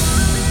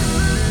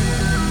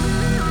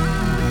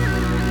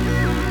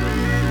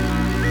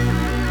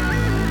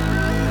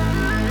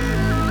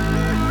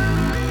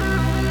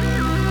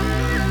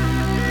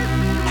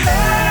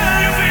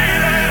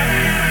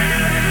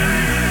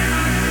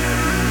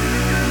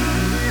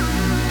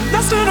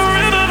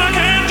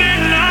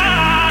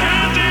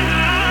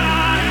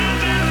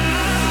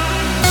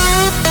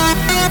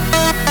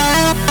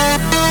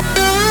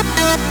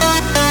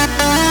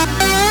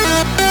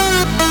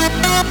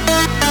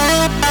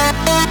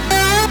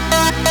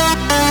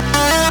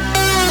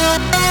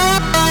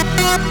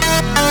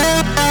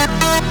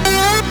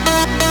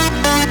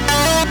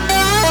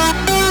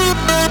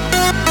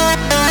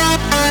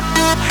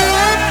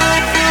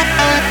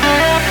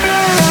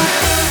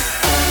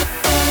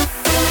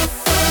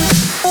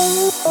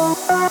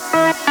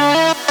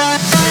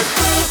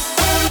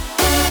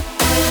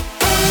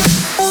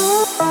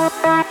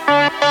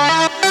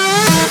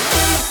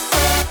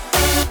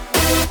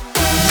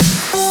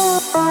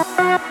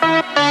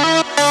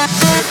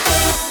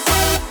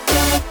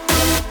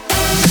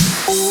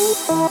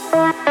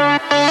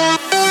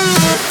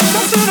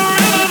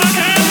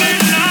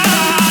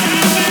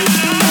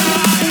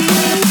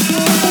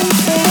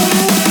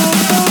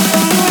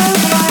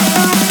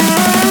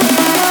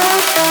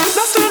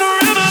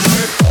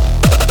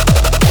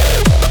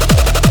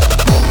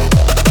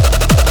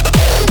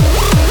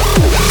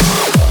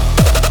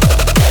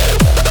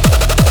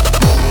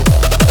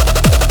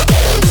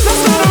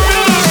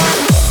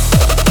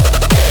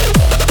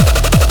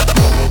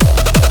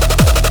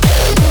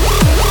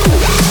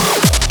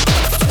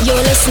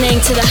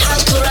 To the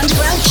Hardcore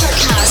Underground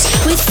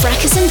podcast with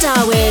Fracas and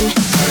Darwin.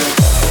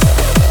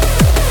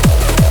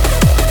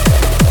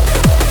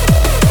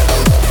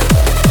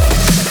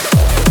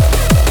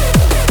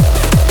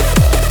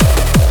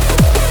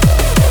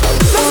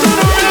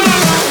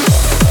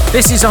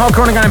 This is the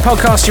Hardcore Underground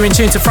podcast. You're in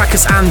tune to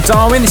Fracas and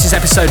Darwin. This is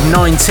episode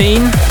 19.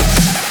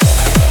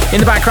 In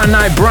the background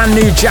now, brand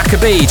new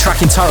Jacoby,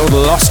 track entitled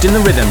Lost in the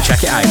Rhythm.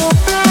 Check it out.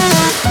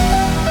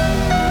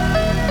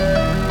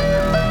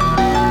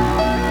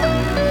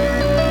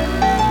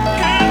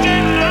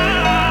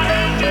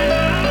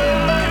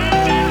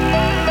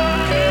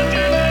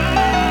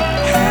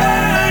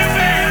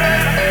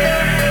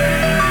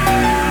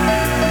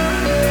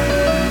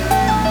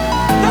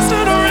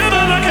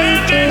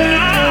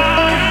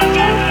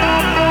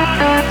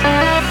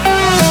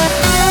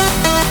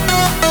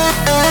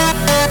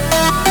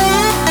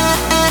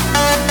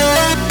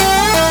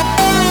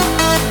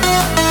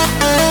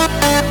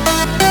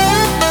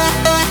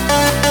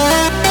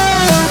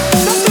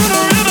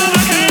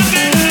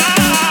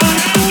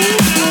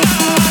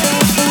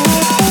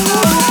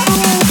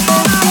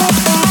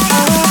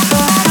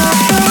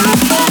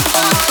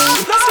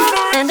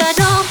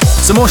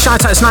 Some more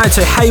shout-outs now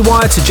to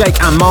Haywire, to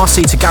Jake and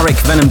Marcy, to Garrick,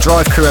 Venom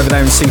Drive crew over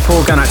there in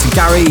Singapore, going out to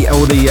Gary,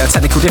 all the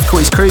Technical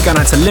Difficulties crew, going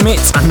out to Limit,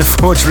 and the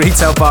Forge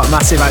Retail Park,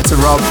 massive out to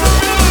Rob.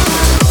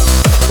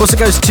 Also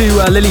goes to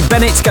Lily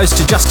Bennett, goes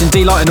to Justin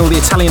Delight and all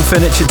the Italian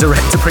Furniture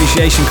Direct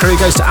Appreciation crew,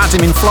 goes to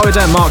Adam in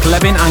Florida, Mark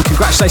Levin, and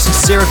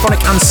congratulations to Zerophonic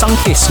and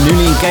Sunkiss,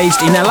 newly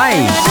engaged in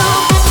LA.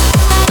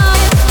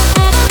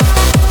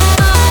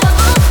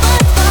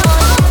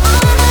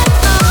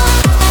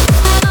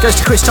 Goes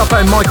to Chris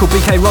Topo, Michael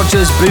BK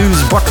Rogers,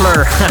 Booze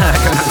Butler,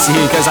 going out to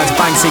you, goes out to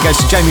Banksy, goes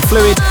to Jamie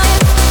Fluid,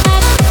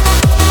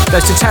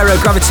 goes to Terro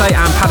Gravitate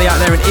and Paddy out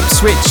there in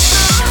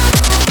Ipswich.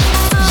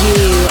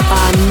 You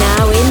are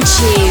now in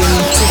tune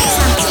to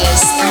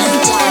Fracas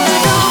and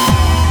Darwin.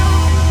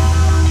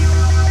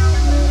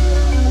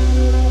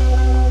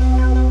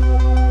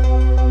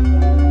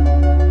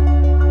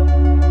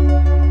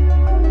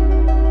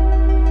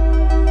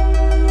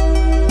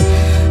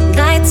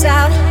 Lights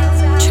out,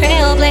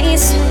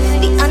 trailblaze.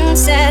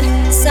 Unsaid,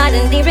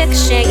 silently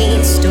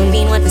ricochets. Don't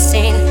mean what we're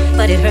saying,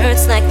 but it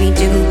hurts like we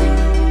do.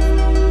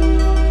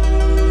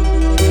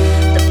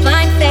 The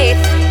blind faith,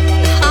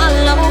 the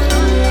hollow,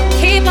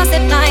 keep us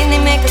at blind,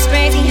 they make us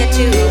crazy here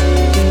too.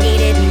 You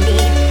needed me,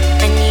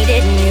 I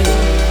needed you.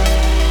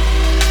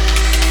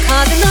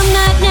 Cause in the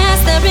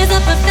madness there is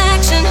a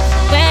perfection.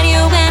 Where do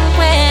you end,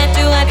 where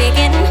do I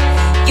begin?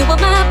 You were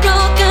my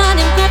broken,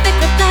 imperfect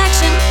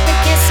reflection, the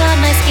kiss on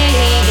my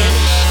skin.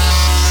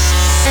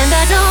 And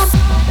I know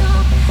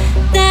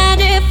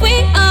that if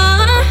we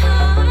are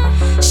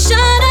shut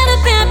out of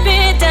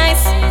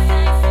paradise,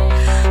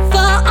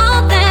 for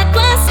all that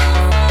was,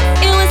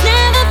 it was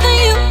never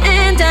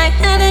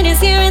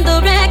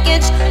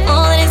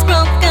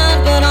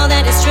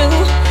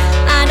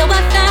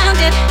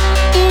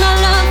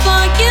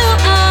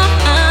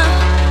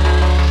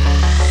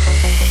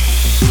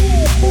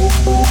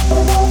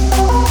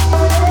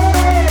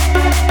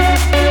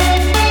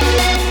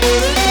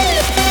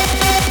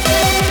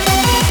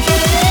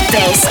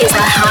This is the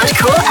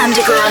Hardcore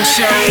Underground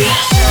Show.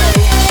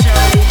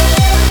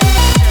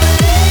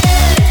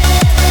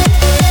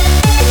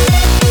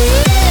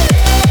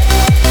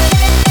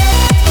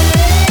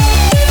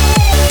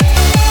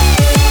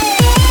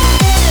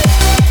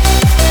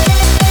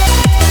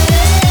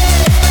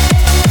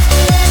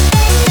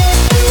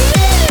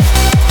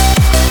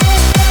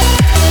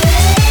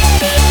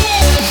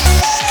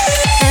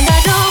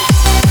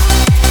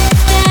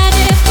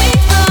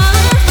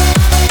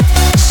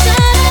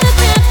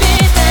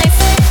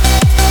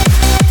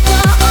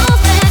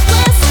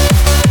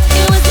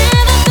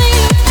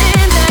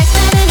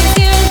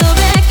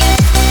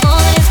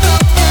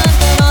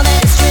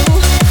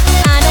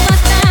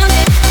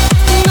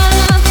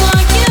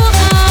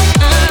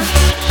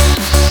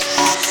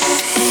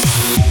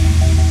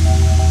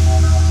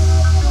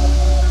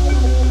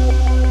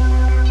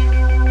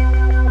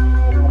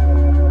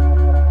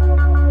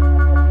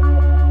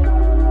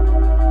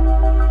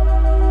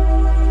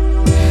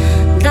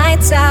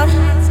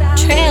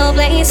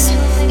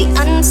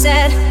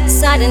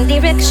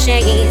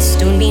 Ricochets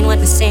don't mean what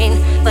we're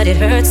saying, but it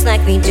hurts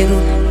like we do.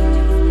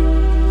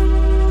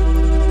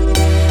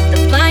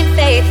 The blind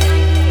faith,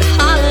 the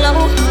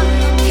hollow,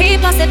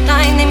 keep us at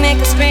line, they make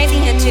us crazy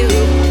here too.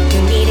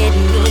 You needed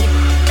me,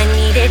 I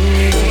needed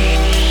you.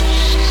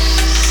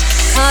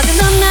 Cause in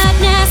the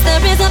madness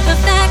there is a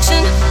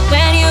perfection.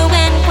 Where you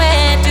went,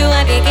 where do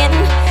I begin?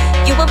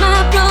 You were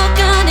my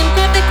broken,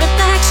 imperfect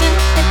reflection,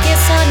 the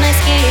kiss on my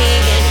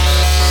skin.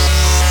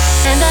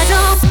 And I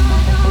know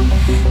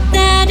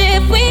that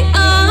if we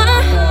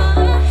are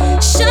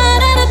shut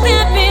out of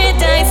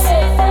paradise,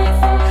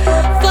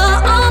 for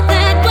all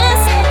that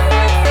was,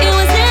 it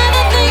was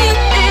never for you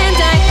and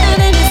I.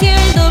 Nothing is here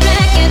in the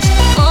wreckage,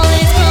 all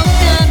that is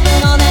broken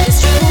and all that is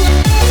true.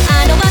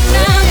 I know I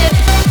found it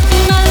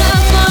in my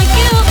love for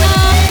you.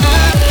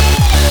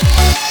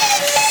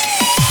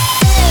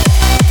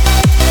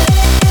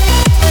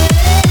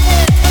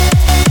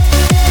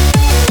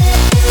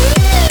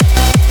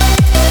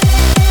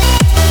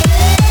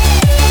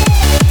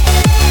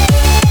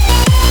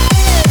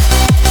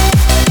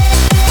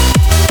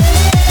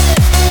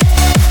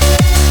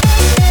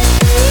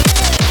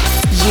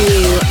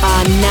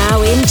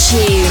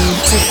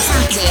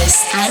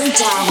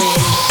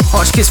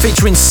 Hotchkiss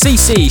featuring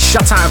CC,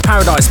 Shut Out of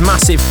Paradise,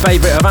 massive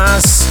favourite of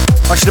ours.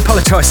 I should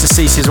apologise to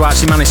CC as well, I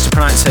actually managed to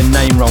pronounce her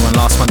name wrong on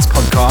last month's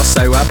podcast,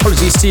 so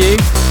apologies to you.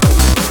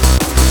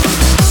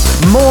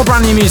 More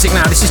brand new music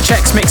now. This is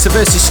Chex Mixer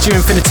versus Stu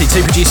Infinity,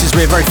 two producers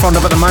we're very fond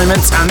of at the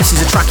moment, and this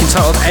is a track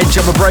entitled Edge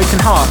of a Broken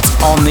Heart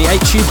on the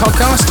HU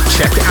podcast.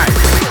 Check it out.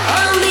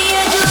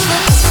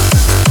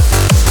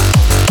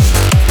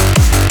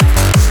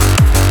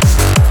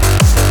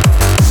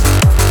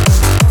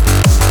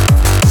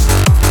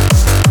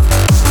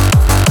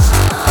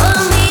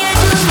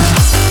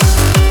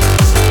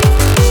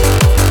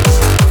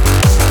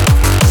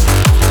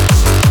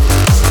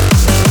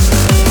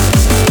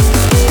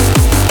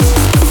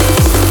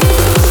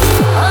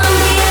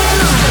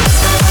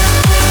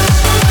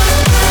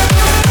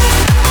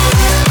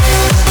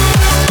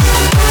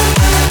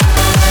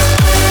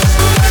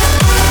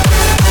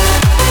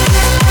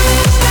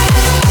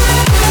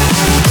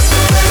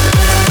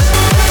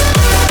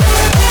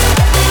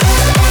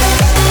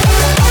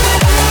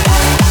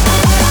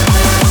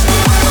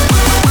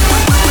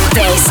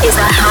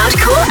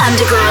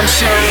 Underground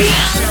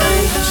Show.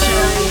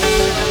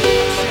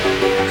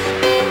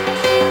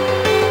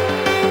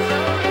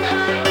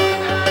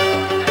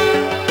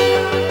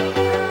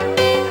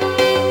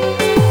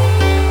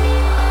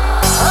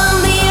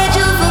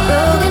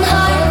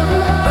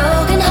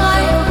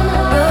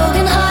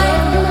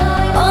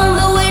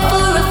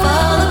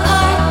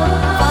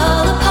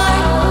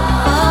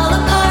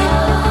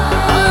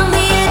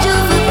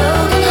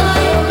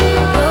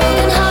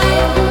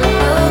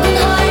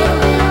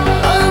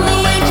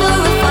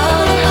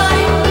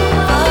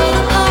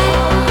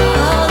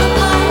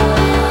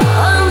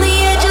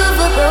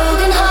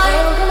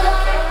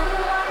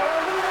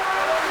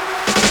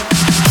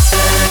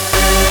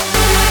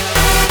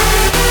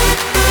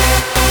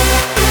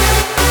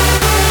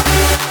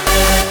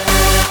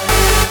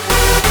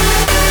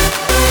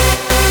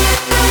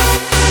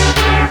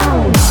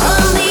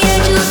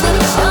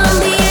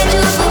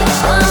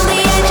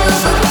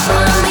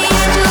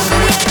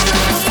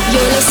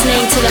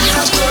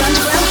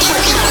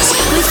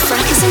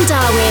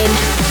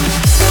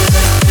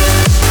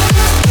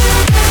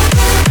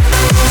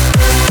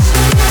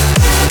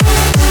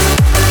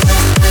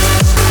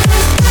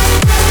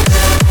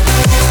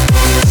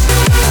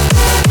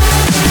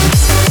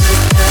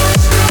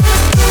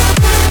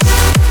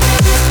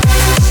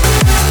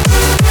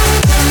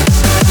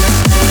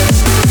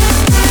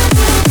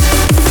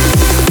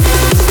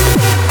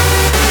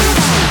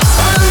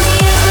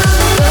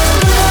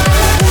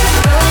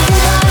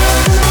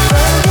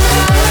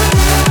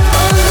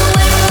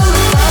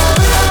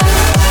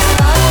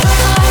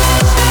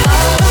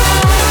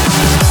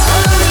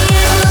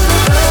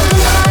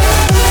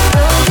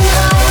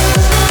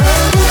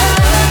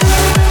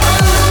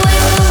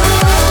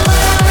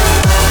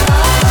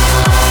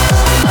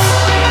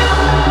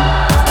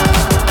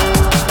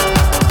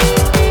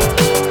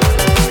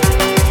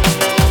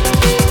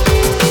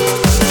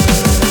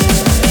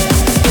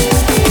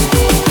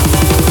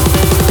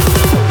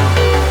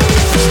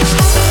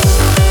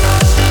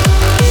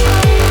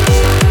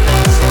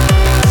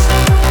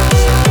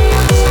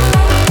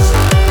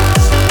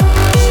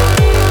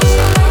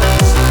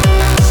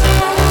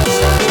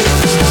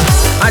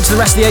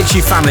 rest of the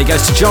HU family.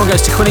 Goes to John,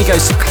 goes to Quinny,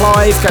 goes to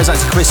Clive, goes out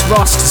to Chris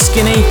Ross, to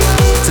Skinny,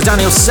 to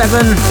Daniel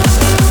Seven,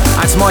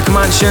 out to Michael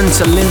Mansion,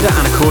 to Linda,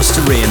 and of course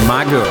to Rian,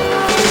 my girl.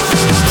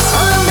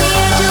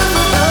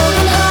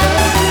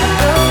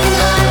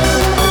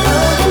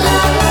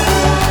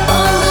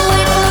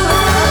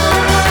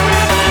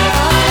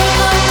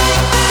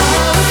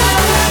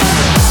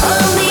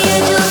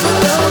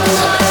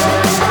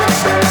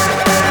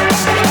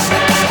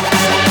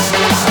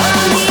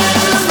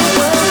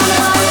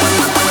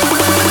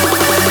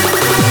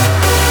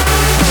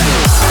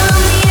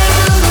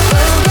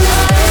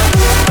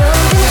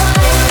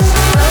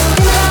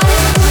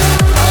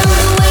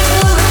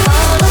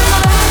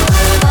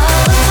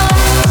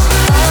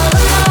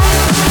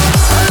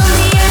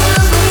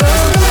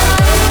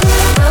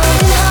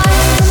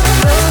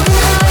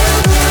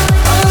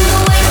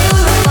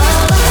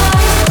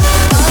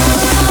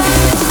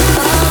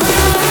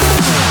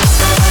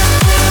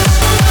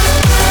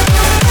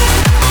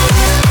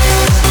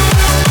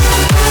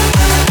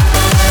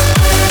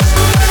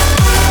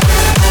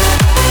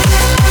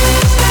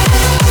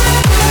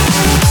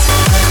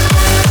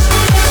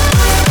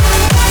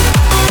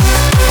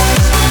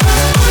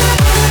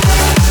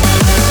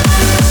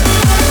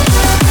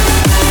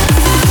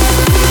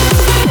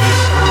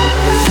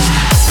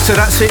 So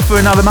that's it for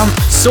another month?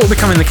 Sort of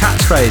becoming the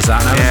catchphrase,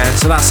 that now. Yeah.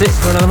 So that's it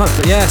for another month.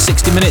 But yeah,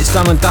 60 minutes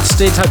done and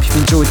dusted. Hope you've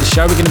enjoyed the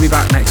show. We're going to be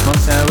back next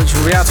month, which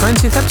will be our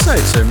 20th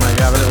episode. So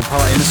maybe have a little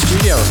party in the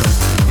studio or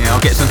something. Yeah,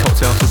 I'll get some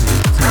cocktails with you.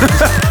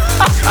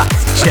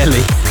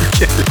 Jelly.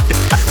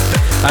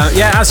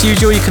 Yeah, as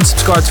usual, you can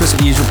subscribe to us at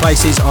the usual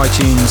places: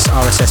 iTunes,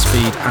 RSS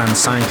feed, and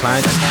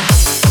SoundCloud.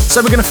 So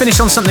we're going to finish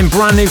on something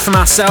brand new from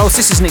ourselves.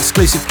 This is an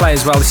exclusive play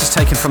as well. This is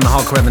taken from the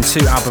Hardcore Heaven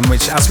 2 album,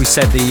 which, as we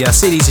said, the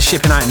CDs are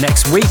shipping out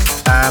next week,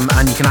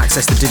 and you can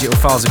access the digital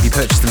files if you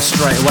purchase them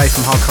straight away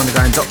from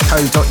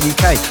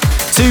hardcoreunderground.co.uk.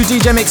 2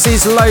 DJ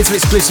mixes, loads of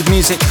exclusive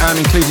music,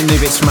 including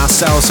new bits from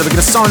ourselves. So we're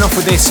going to sign off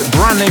with this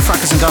brand new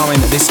Fracas and Darwin.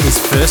 This is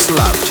First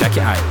Love. Check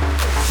it out.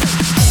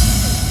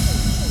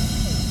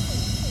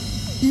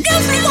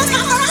 Nothing was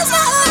my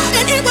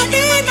husband, and it would be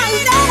my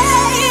life.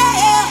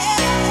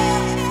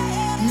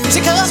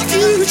 Music of the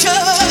future,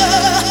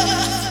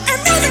 and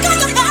music of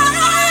the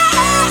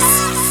past.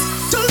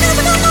 To live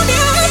in the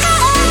future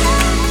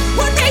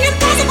would be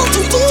impossible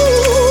to do.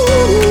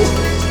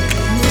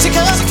 Music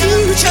of the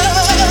future,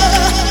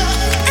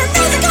 and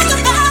music of the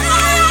past.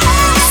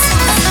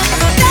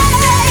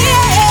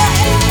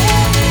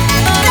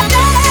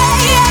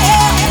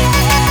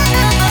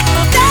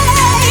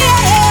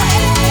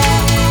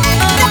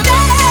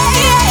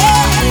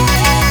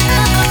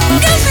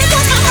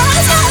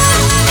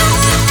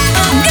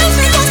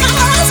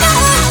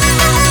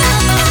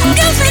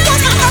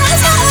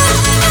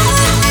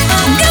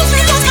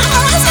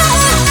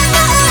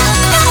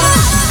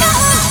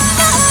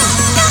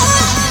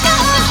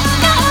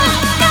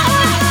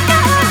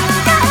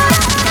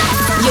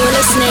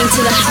 Listening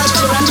to the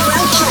Hardcore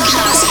Underground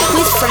podcast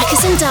with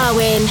Fracas and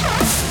Darwin.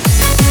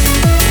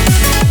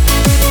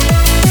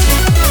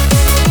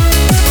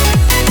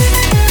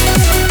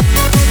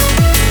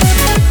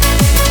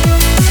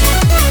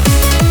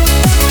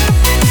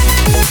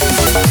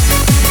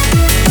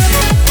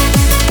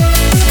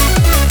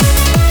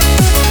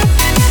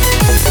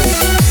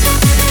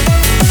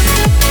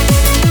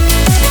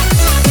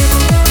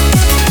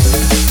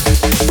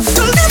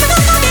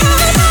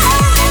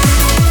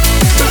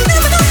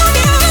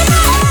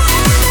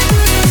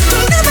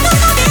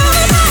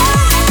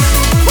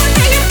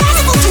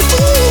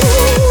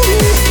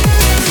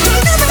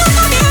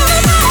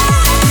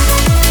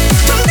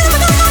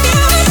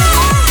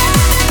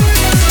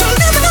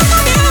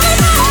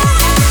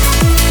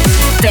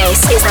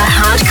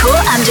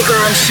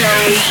 Underground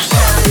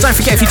Show. Don't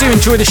forget, if you do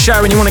enjoy the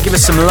show and you want to give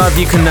us some love,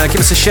 you can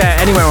give us a share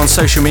anywhere on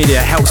social media.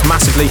 It helps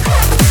massively.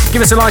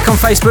 Give us a like on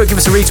Facebook, give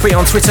us a retweet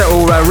on Twitter,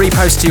 or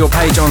repost to your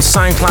page on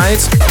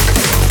SoundCloud.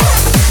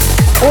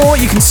 Or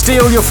you can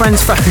steal your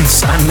friends'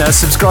 phones and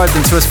subscribe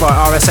them to us via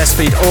RSS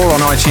feed or on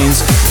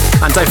iTunes.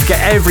 And don't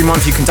forget, every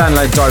month you can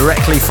download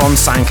directly from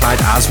SoundCloud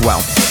as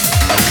well.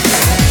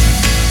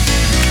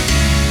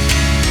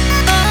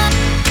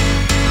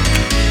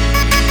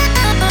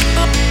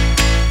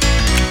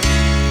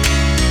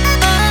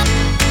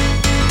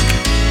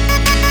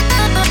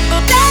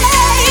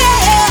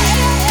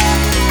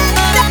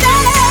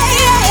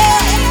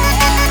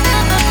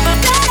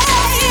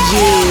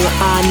 You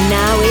are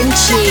now in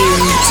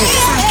tune to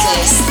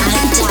Fracas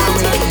and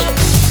Darwin.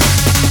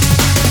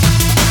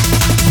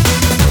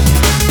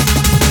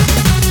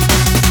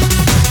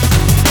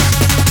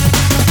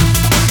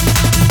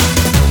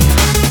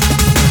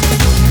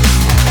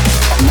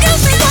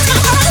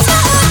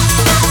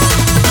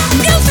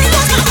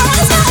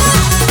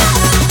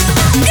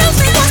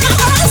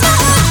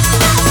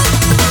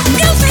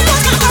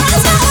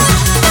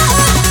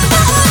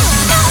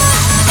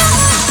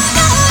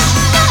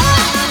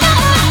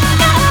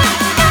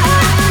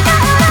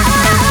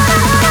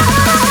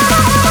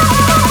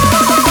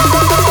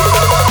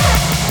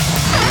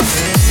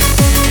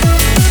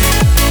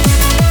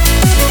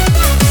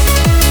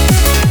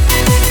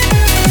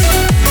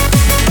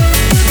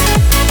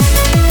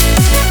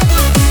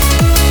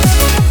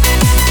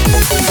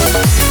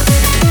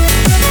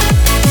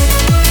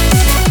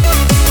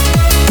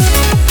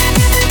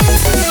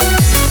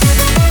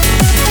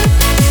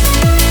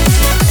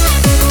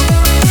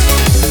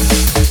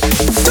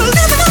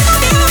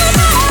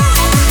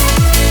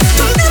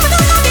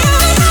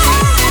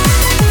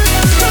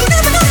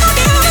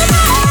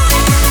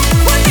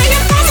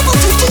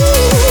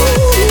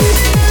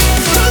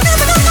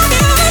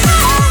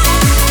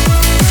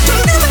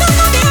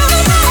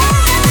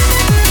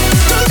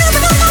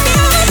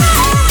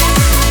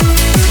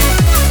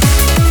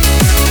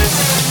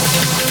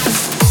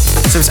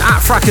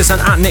 Fracas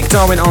and at Nick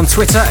Darwin on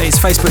Twitter. It's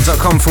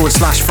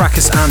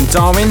facebook.com/Fracas and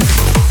Darwin.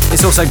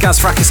 It's also Gaz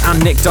Fracas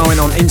and Nick Darwin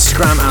on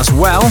Instagram as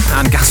well,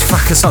 and Gaz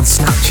Fracas on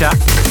Snapchat.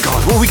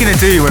 God, what are we going to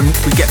do when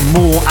we get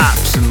more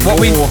apps and more?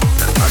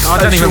 I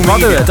don't even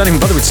bother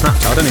with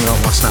Snapchat. I don't even know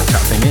what my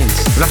Snapchat thing is.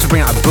 We'll have to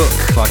bring out a book,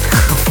 like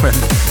a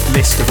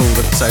list of all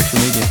the social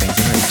media things.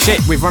 You know?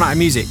 Shit, we've run out of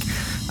music.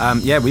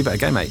 Yeah, we better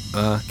go, mate.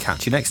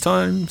 Catch you next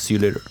time. See you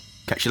later.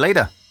 Catch you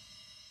later.